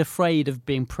shouldn't be afraid of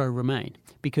being pro-Remain,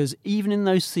 because even in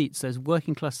those seats, those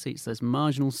working class seats, those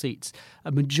marginal seats,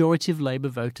 a majority of Labour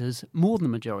voters, more than a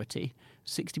majority,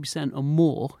 60% or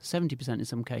more, 70% in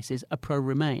some cases, are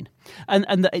pro-Remain.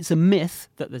 And that it's a myth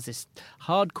that there's this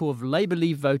hardcore of Labour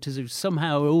Leave voters who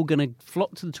somehow are all going to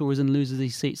flock to the Tories and lose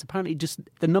these seats. Apparently just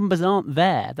the numbers aren't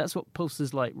there. That's what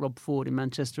pollsters like Rob Ford in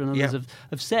Manchester and others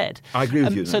have said. I agree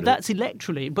with you. So that's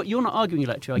electorally, but you're not arguing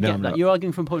electorally, I get that. You're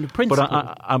arguing from a point of principle.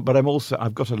 But I'm also,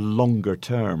 I've got a longer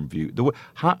term view.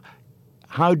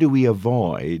 How do we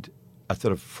avoid a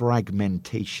sort of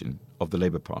fragmentation of the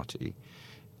Labour Party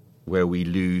where we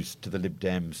lose to the Lib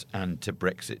Dems and to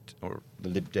Brexit, or the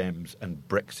Lib Dems and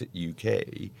Brexit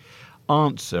UK?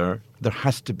 Answer, there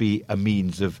has to be a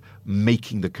means of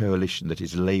making the coalition that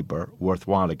is Labour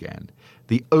worthwhile again.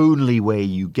 The only way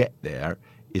you get there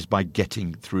is by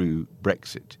getting through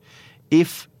Brexit.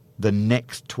 If the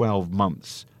next 12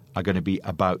 months are going to be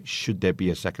about should there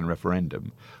be a second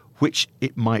referendum, which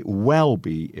it might well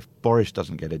be if Boris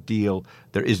doesn't get a deal,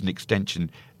 there is an extension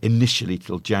initially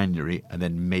till January and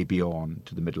then maybe on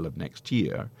to the middle of next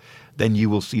year, then you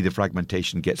will see the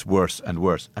fragmentation gets worse and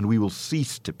worse, and we will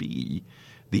cease to be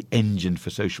the engine for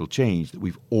social change that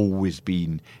we've always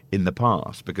been in the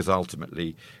past, because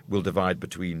ultimately we'll divide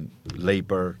between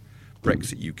Labour,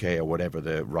 Brexit UK, or whatever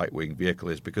the right-wing vehicle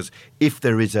is, because if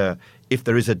there is a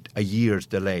year's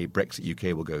delay, Brexit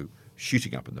UK will go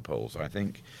shooting up in the polls, I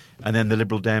think. And then the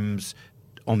Liberal Dems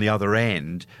on the other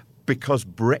end, because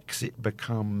Brexit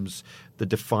becomes the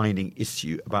defining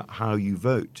issue about how you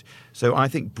vote. So I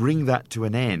think bring that to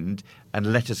an end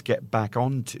and let us get back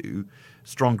onto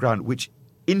strong ground, which,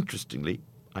 interestingly,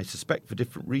 I suspect for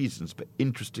different reasons, but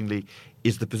interestingly,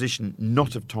 is the position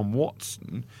not of Tom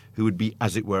Watson, who would be,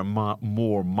 as it were,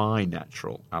 more my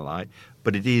natural ally,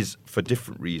 but it is, for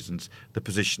different reasons, the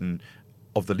position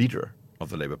of the leader of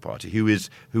the Labour Party, who is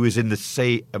in the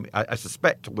same. I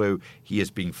suspect, although he is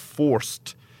being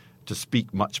forced to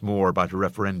speak much more about a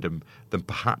referendum than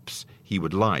perhaps he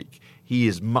would like, he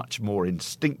is much more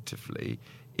instinctively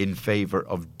in favour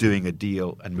of doing a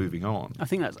deal and moving on. I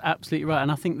think that's absolutely right.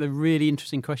 And I think the really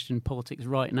interesting question in politics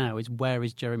right now is, where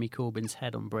is Jeremy Corbyn's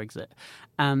head on Brexit?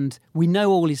 And we know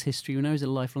all his history. We know he's a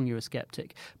lifelong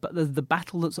Eurosceptic. But the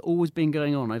battle that's always been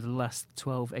going on over the last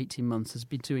 12, 18 months has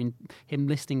been between him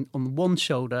listening on one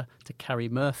shoulder to Carrie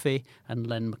Murphy and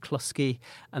Len McCluskey,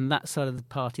 and that side of the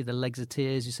party, the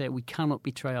Lexiteers, who say we cannot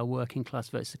betray our working class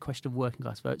votes. It's a question of working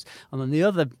class votes. And on the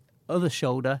other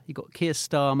shoulder, you've got Keir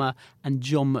Starmer and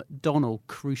John McDonnell,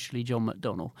 crucially John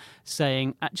McDonnell,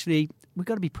 saying, actually, we've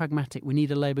got to be pragmatic. We need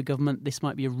a Labour government. This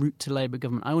might be a route to Labour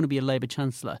government. I want to be a Labour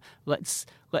Chancellor.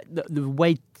 The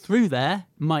way through there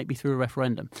might be through a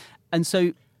referendum. And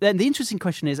so then the interesting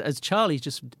question is, as Charlie's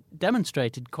just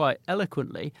demonstrated quite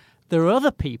eloquently, there are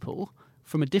other people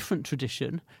from a different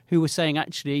tradition who were saying,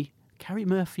 actually, Carrie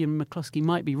Murphy and McCluskey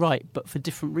might be right, but for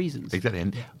different reasons. Exactly.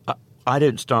 And I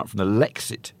don't start from the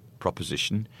Lexit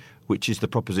proposition, which is the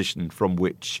proposition from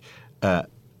which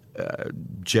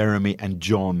Jeremy and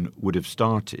John would have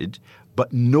started,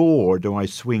 but nor do I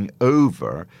swing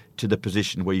over to the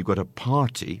position where you've got a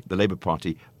party, the Labour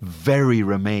Party, very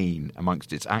Remain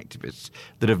amongst its activists,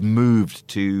 that have moved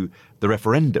to the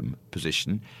referendum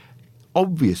position,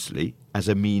 obviously as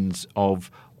a means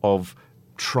of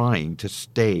trying to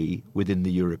stay within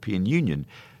the European Union.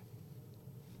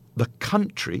 the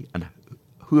country, and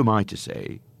who am I to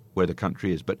say where the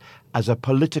country is, but as a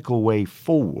political way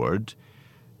forward,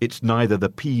 it's neither the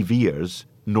PVers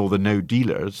nor the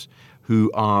no-dealers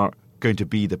who are going to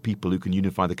be the people who can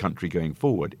unify the country going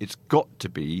forward. It's got to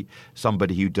be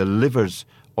somebody who delivers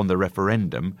on the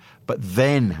referendum, but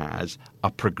then has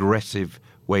a progressive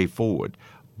way forward.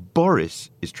 Boris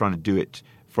is trying to do it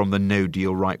from the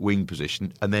no-deal right-wing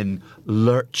position and then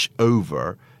lurch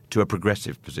over to a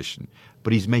progressive position.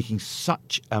 But he's making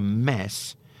such a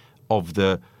mess of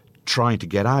the trying to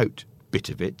get out bit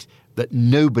of it that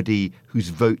nobody whose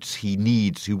votes he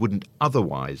needs, who wouldn't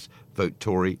otherwise vote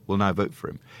Tory, will now vote for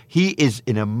him. He is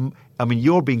in a... I mean,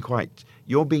 you're being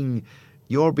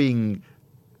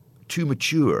too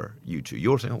mature, you two.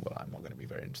 You're saying, oh, well, I'm not going to be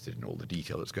very interested in all the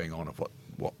detail that's going on of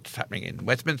what's happening in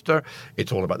Westminster.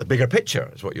 It's all about the bigger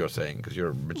picture, is what you're saying, because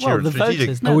you're mature and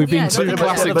strategic. We've been too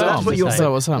classic. But that's what you're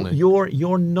saying. What's happening?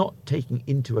 You're not taking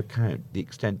into account the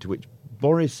extent to which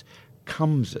Boris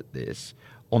comes at this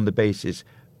on the basis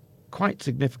quite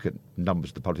significant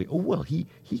numbers of the public. Oh, well, he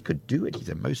could do it. He's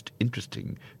a most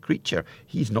interesting creature.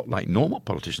 He's not like normal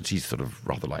politicians. He's sort of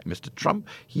rather like Mr. Trump.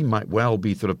 He might well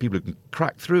be sort of people who can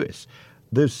crack through it.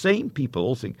 Those same people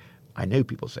all think, I know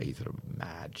people say he's sort of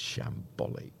mad,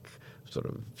 shambolic, sort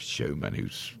of showman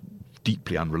who's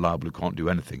deeply unreliable, who can't do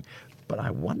anything. But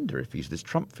I wonder if he's this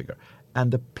Trump figure.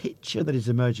 And the picture that is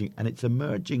emerging, and it's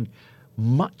emerging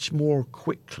much more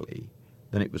quickly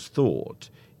than it was thought,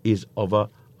 is of a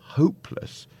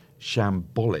hopeless,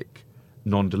 shambolic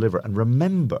non-deliverer. And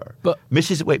remember,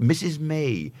 Mrs.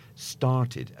 May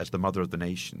started as the mother of the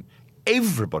nation.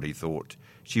 Everybody thought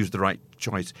she was the right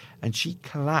choice, and she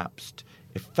collapsed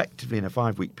effectively in a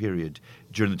 5-week period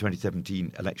during the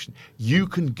 2017 election. You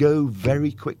can go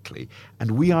very quickly,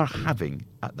 and we are having,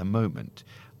 at the moment,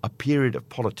 a period of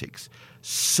politics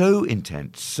so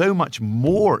intense, so much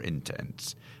more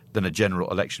intense than a general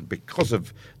election because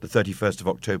of the 31st of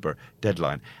October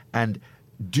deadline. And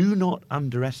do not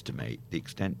underestimate the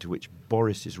extent to which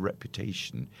Boris's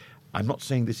reputation, I'm not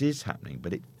saying this is happening,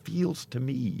 but it feels to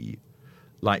me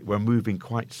like we're moving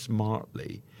quite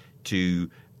smartly to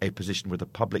a position where the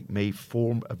public may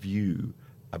form a view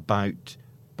about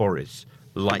Boris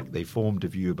like they formed a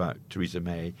view about Theresa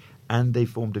May and they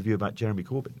formed a view about Jeremy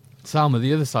Corbyn. Salma,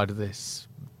 the other side of this,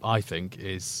 I think,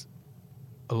 is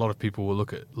a lot of people will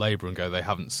look at Labour and go, they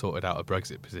haven't sorted out a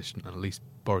Brexit position, and at least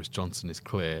Boris Johnson is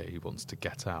clear he wants to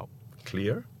get out.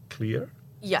 Clear?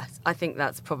 Yes, I think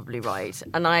that's probably right.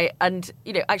 And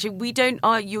actually we don't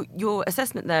your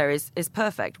assessment there is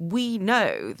perfect. We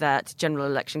know that general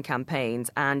election campaigns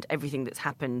and everything that's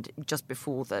happened just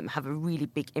before them have a really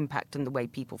big impact on the way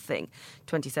people think.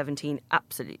 2017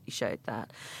 absolutely showed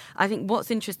that. I think what's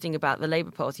interesting about the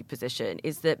Labour Party position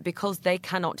is that because they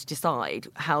cannot decide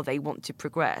how they want to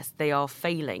progress, they are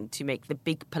failing to make the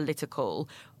big political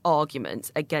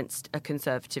arguments against a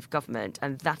Conservative government,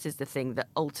 and that is the thing that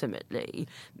ultimately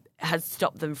has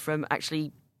stopped them from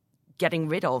actually getting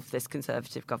rid of this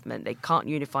Conservative government. They can't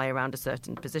unify around a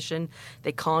certain position.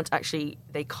 They can't.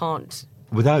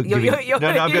 Without giving...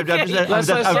 I'm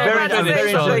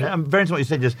very interested what you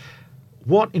said. Just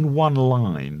what in one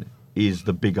line is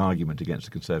the big argument against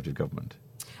the Conservative government?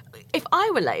 If I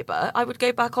were Labour, I would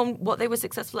go back on what they were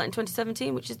successful at in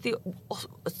 2017, which is the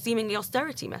seemingly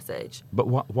austerity message. But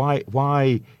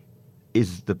why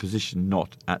is the position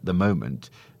not at the moment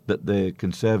that the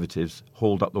Conservatives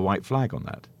hold up the white flag on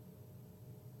that?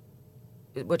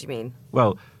 What do you mean?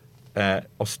 Well,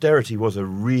 austerity was a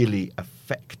really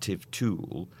effective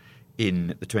tool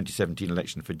in the 2017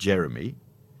 election for Jeremy.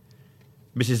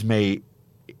 Mrs. May...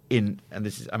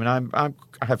 I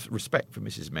have respect for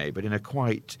Mrs. May, but in a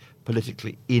quite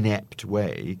politically inept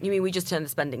way. You mean we just turn the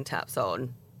spending taps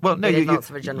on? Well, no, in advance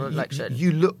of a general election.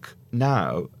 You look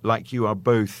now like you are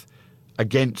both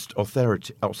against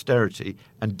austerity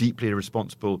and deeply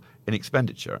irresponsible in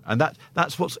expenditure, and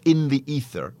that's what's in the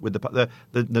ether. With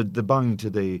the bung to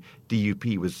the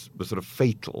DUP was sort of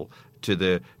fatal to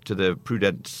the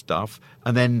prudent stuff.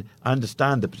 And then I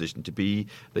understand the position to be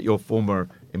that your former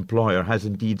employer has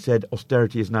indeed said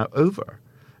austerity is now over.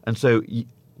 And so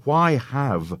why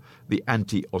have the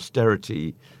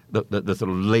anti-austerity, the sort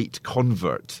of late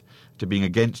convert to being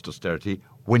against austerity,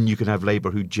 when you can have Labour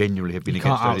who genuinely have been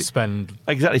against austerity? Outspend.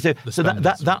 Exactly. So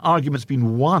that argument's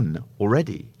been won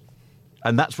already.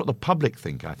 And that's what the public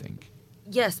think, I think.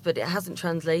 Yes, but it hasn't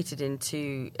translated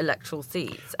into electoral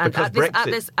seats. And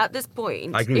Because at this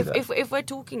point, I agree with that. if we're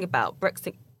talking about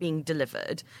Brexit being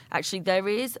delivered, actually there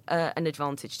is an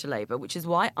advantage to Labour, which is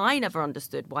why I never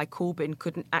understood why Corbyn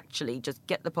couldn't actually just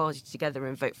get the party together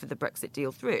and vote for the Brexit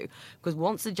deal through. Because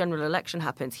once the general election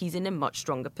happens, he's in a much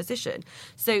stronger position.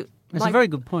 So that's a very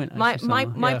good point. My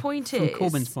point is, from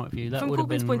Corbyn's point of view, that would have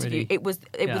been really, it was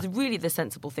really the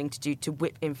sensible thing to do to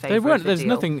whip in favour. There's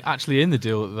nothing actually in the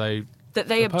deal that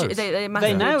they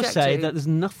now say that there's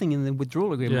nothing in the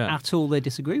withdrawal agreement at all they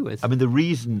disagree with. I mean, the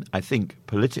reason I think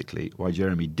politically why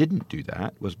Jeremy didn't do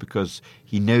that was because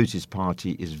he knows his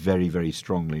party is very, very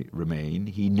strongly Remain.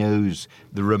 He knows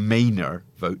the Remainer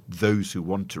vote, those who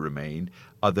want to remain,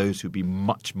 are those who'd be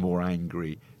much more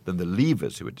angry than the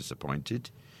Leavers who are disappointed.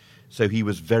 So he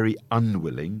was very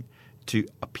unwilling to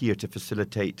appear to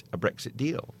facilitate a Brexit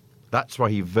deal. That's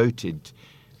why he voted.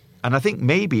 And I think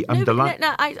maybe underlying...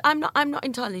 I'm not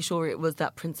entirely sure it was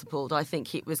that principled. I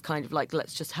think it was kind of like,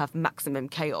 let's just have maximum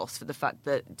chaos for the fact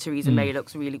that Theresa May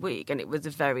looks really weak, and it was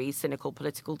a very cynical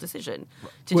political decision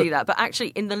to do that. But actually,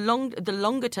 in the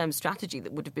longer term strategy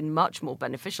that would have been much more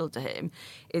beneficial to him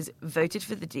is voted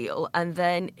for the deal and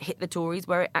then hit the Tories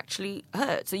where it actually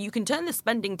hurt. So you can turn the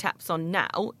spending taps on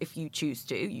now if you choose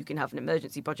to. You can have an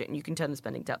emergency budget and you can turn the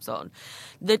spending taps on.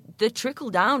 The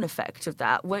trickle down effect of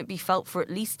that won't be felt for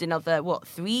at least another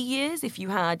 3 years if you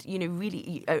had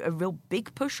really a real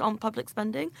big push on public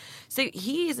spending. So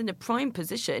he is in a prime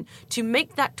position to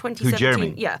make that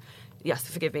 2017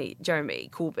 Jeremy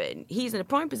Corbyn. He's in a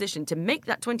prime position to make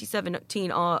that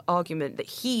 2017 argument that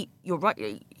he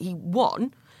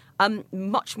won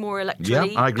much more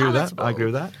electorally. I agree palatable.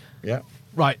 with that. Yeah.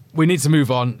 Right, we need to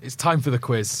move on. It's time for the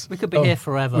quiz. We could be here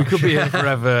forever. We could be here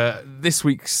forever. This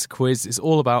week's quiz is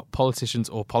all about politicians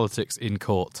or politics in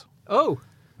court. Oh.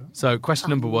 So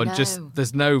question number one,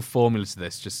 there's no formula to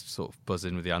this, just sort of buzz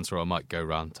in with the answer, or I might go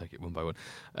around, take it one by one.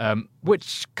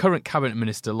 Which current cabinet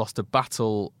minister lost a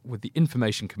battle with the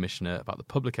Information Commissioner about the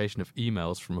publication of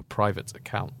emails from a private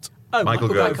account? Oh, Michael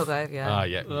Gove. Michael Gove, yeah.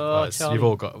 Yeah. Charlie, you've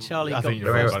all got. Charlie I got think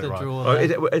you've all got it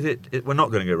right. We're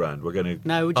not going to go round. We're going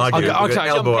to argue. We're going to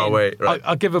elbow our way. Right.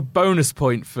 I'll give a bonus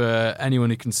point for anyone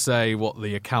who can say what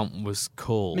the account was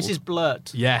called. Mrs.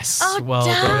 Blurt. Yes. Oh, well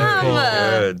damn.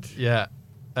 done. Good. Yeah.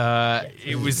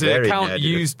 It was an account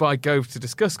used by Gove to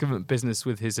discuss government business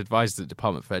with his advisors at the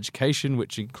Department for Education,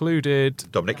 which included...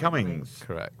 Dominic Cummings.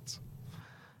 Correct.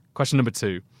 Question number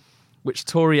two. Which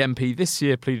Tory MP this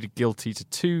year pleaded guilty to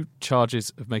 2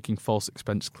 charges of making false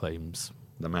expense claims?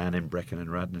 The man in Brecon and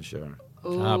Radnorshire.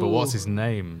 But what's his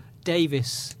name?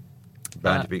 Davis.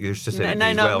 Bound to be. Just to say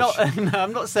No,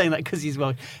 I'm not saying that because he's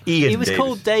Welsh. He was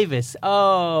called Davis.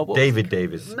 Oh, David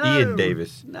Davis. No, Ian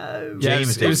Davis. No.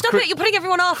 James Davis. Stop it! You're putting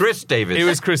everyone off. Chris Davis. It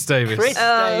was Chris Davis.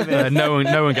 Davis.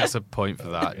 No one gets a point for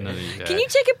that. Can you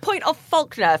take a point off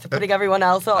Faulkner for putting everyone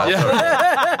else off?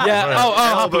 Yeah.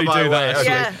 I'll happily do that. Okay.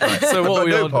 Yeah. Right. So what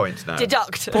we no on? points now.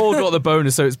 Deduct. Paul got the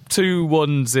bonus, so it's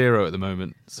 2-1-0 at the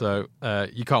moment. So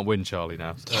you can't win, Charlie.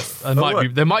 Now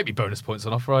there might be bonus points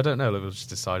on offer. I don't know. We'll just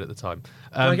decide at the time.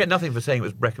 I get nothing for saying it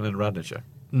was Brecon and Radnorshire.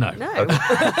 No. It's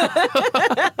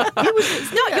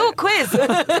not your quiz.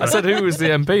 I said who was the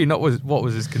MP, not what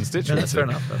was his constituency. Yeah,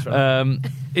 that's fair enough.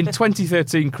 In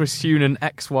 2013, Chris Huhne and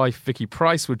ex-wife Vicky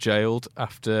Price were jailed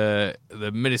after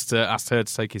the minister asked her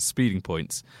to take his speeding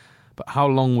points. But how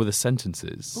long were the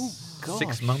sentences? Oh, gosh.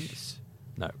 6 months?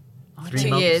 No. 3 2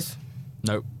 months? years.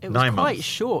 No. It was 9 quite months.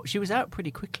 short. She was out pretty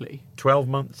quickly. 12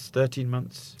 months? 13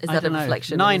 months? Is I that a don't know.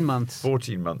 reflection? 9 months.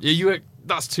 14 months? Yeah,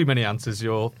 that's too many answers.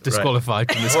 You're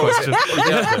disqualified from this question.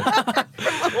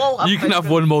 You can have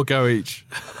one more go each.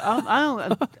 There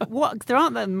aren't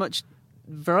that much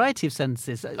variety of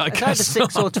sentences. It's either guess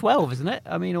 6 or 12, isn't it?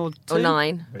 I mean, or 2. Or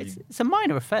 9. It's a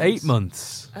minor offence. 8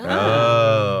 months.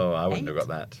 Oh, I wouldn't have got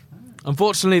that.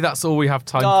 Unfortunately, that's all we have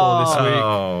time for this week.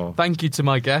 Oh. Thank you to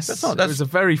my guests. It was a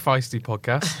very feisty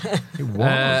podcast. It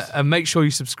was. And make sure you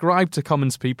subscribe to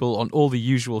Commons People on all the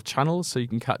usual channels so you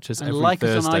can catch us And every like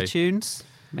Thursday. us on iTunes.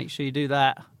 Make sure you do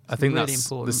that. I think really that's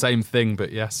important. the same thing,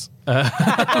 but yes.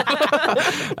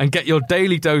 And get your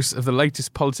daily dose of the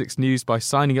latest politics news by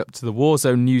signing up to the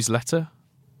Warzone newsletter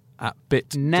at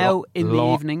bit. Now in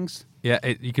the evenings. Yeah,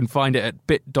 you can find it at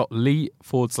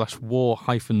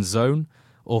bit.ly/war-zone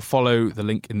or follow the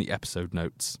link in the episode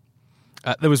notes.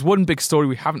 There was one big story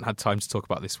we haven't had time to talk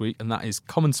about this week, and that is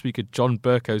Commons Speaker John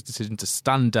Bercow's decision to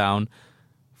stand down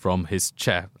from his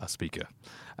chair as Speaker.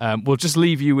 We'll just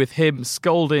leave you with him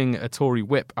scolding a Tory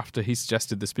whip after he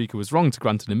suggested the Speaker was wrong to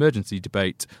grant an emergency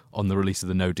debate on the release of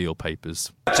the No Deal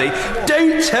papers.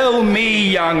 Don't tell me,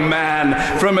 young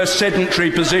man, from a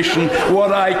sedentary position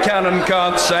what I can and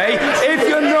can't say. If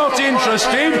you're not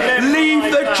interested,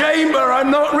 leave the chamber.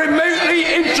 I'm not remotely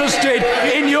interested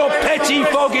in your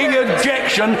pettifogging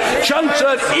objection,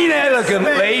 chuntered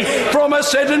inelegantly from a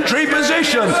sedentary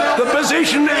position. The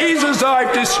position is as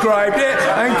I've described it,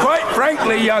 and quite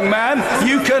frankly, young man,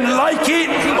 you can like it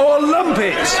or lump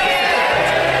it.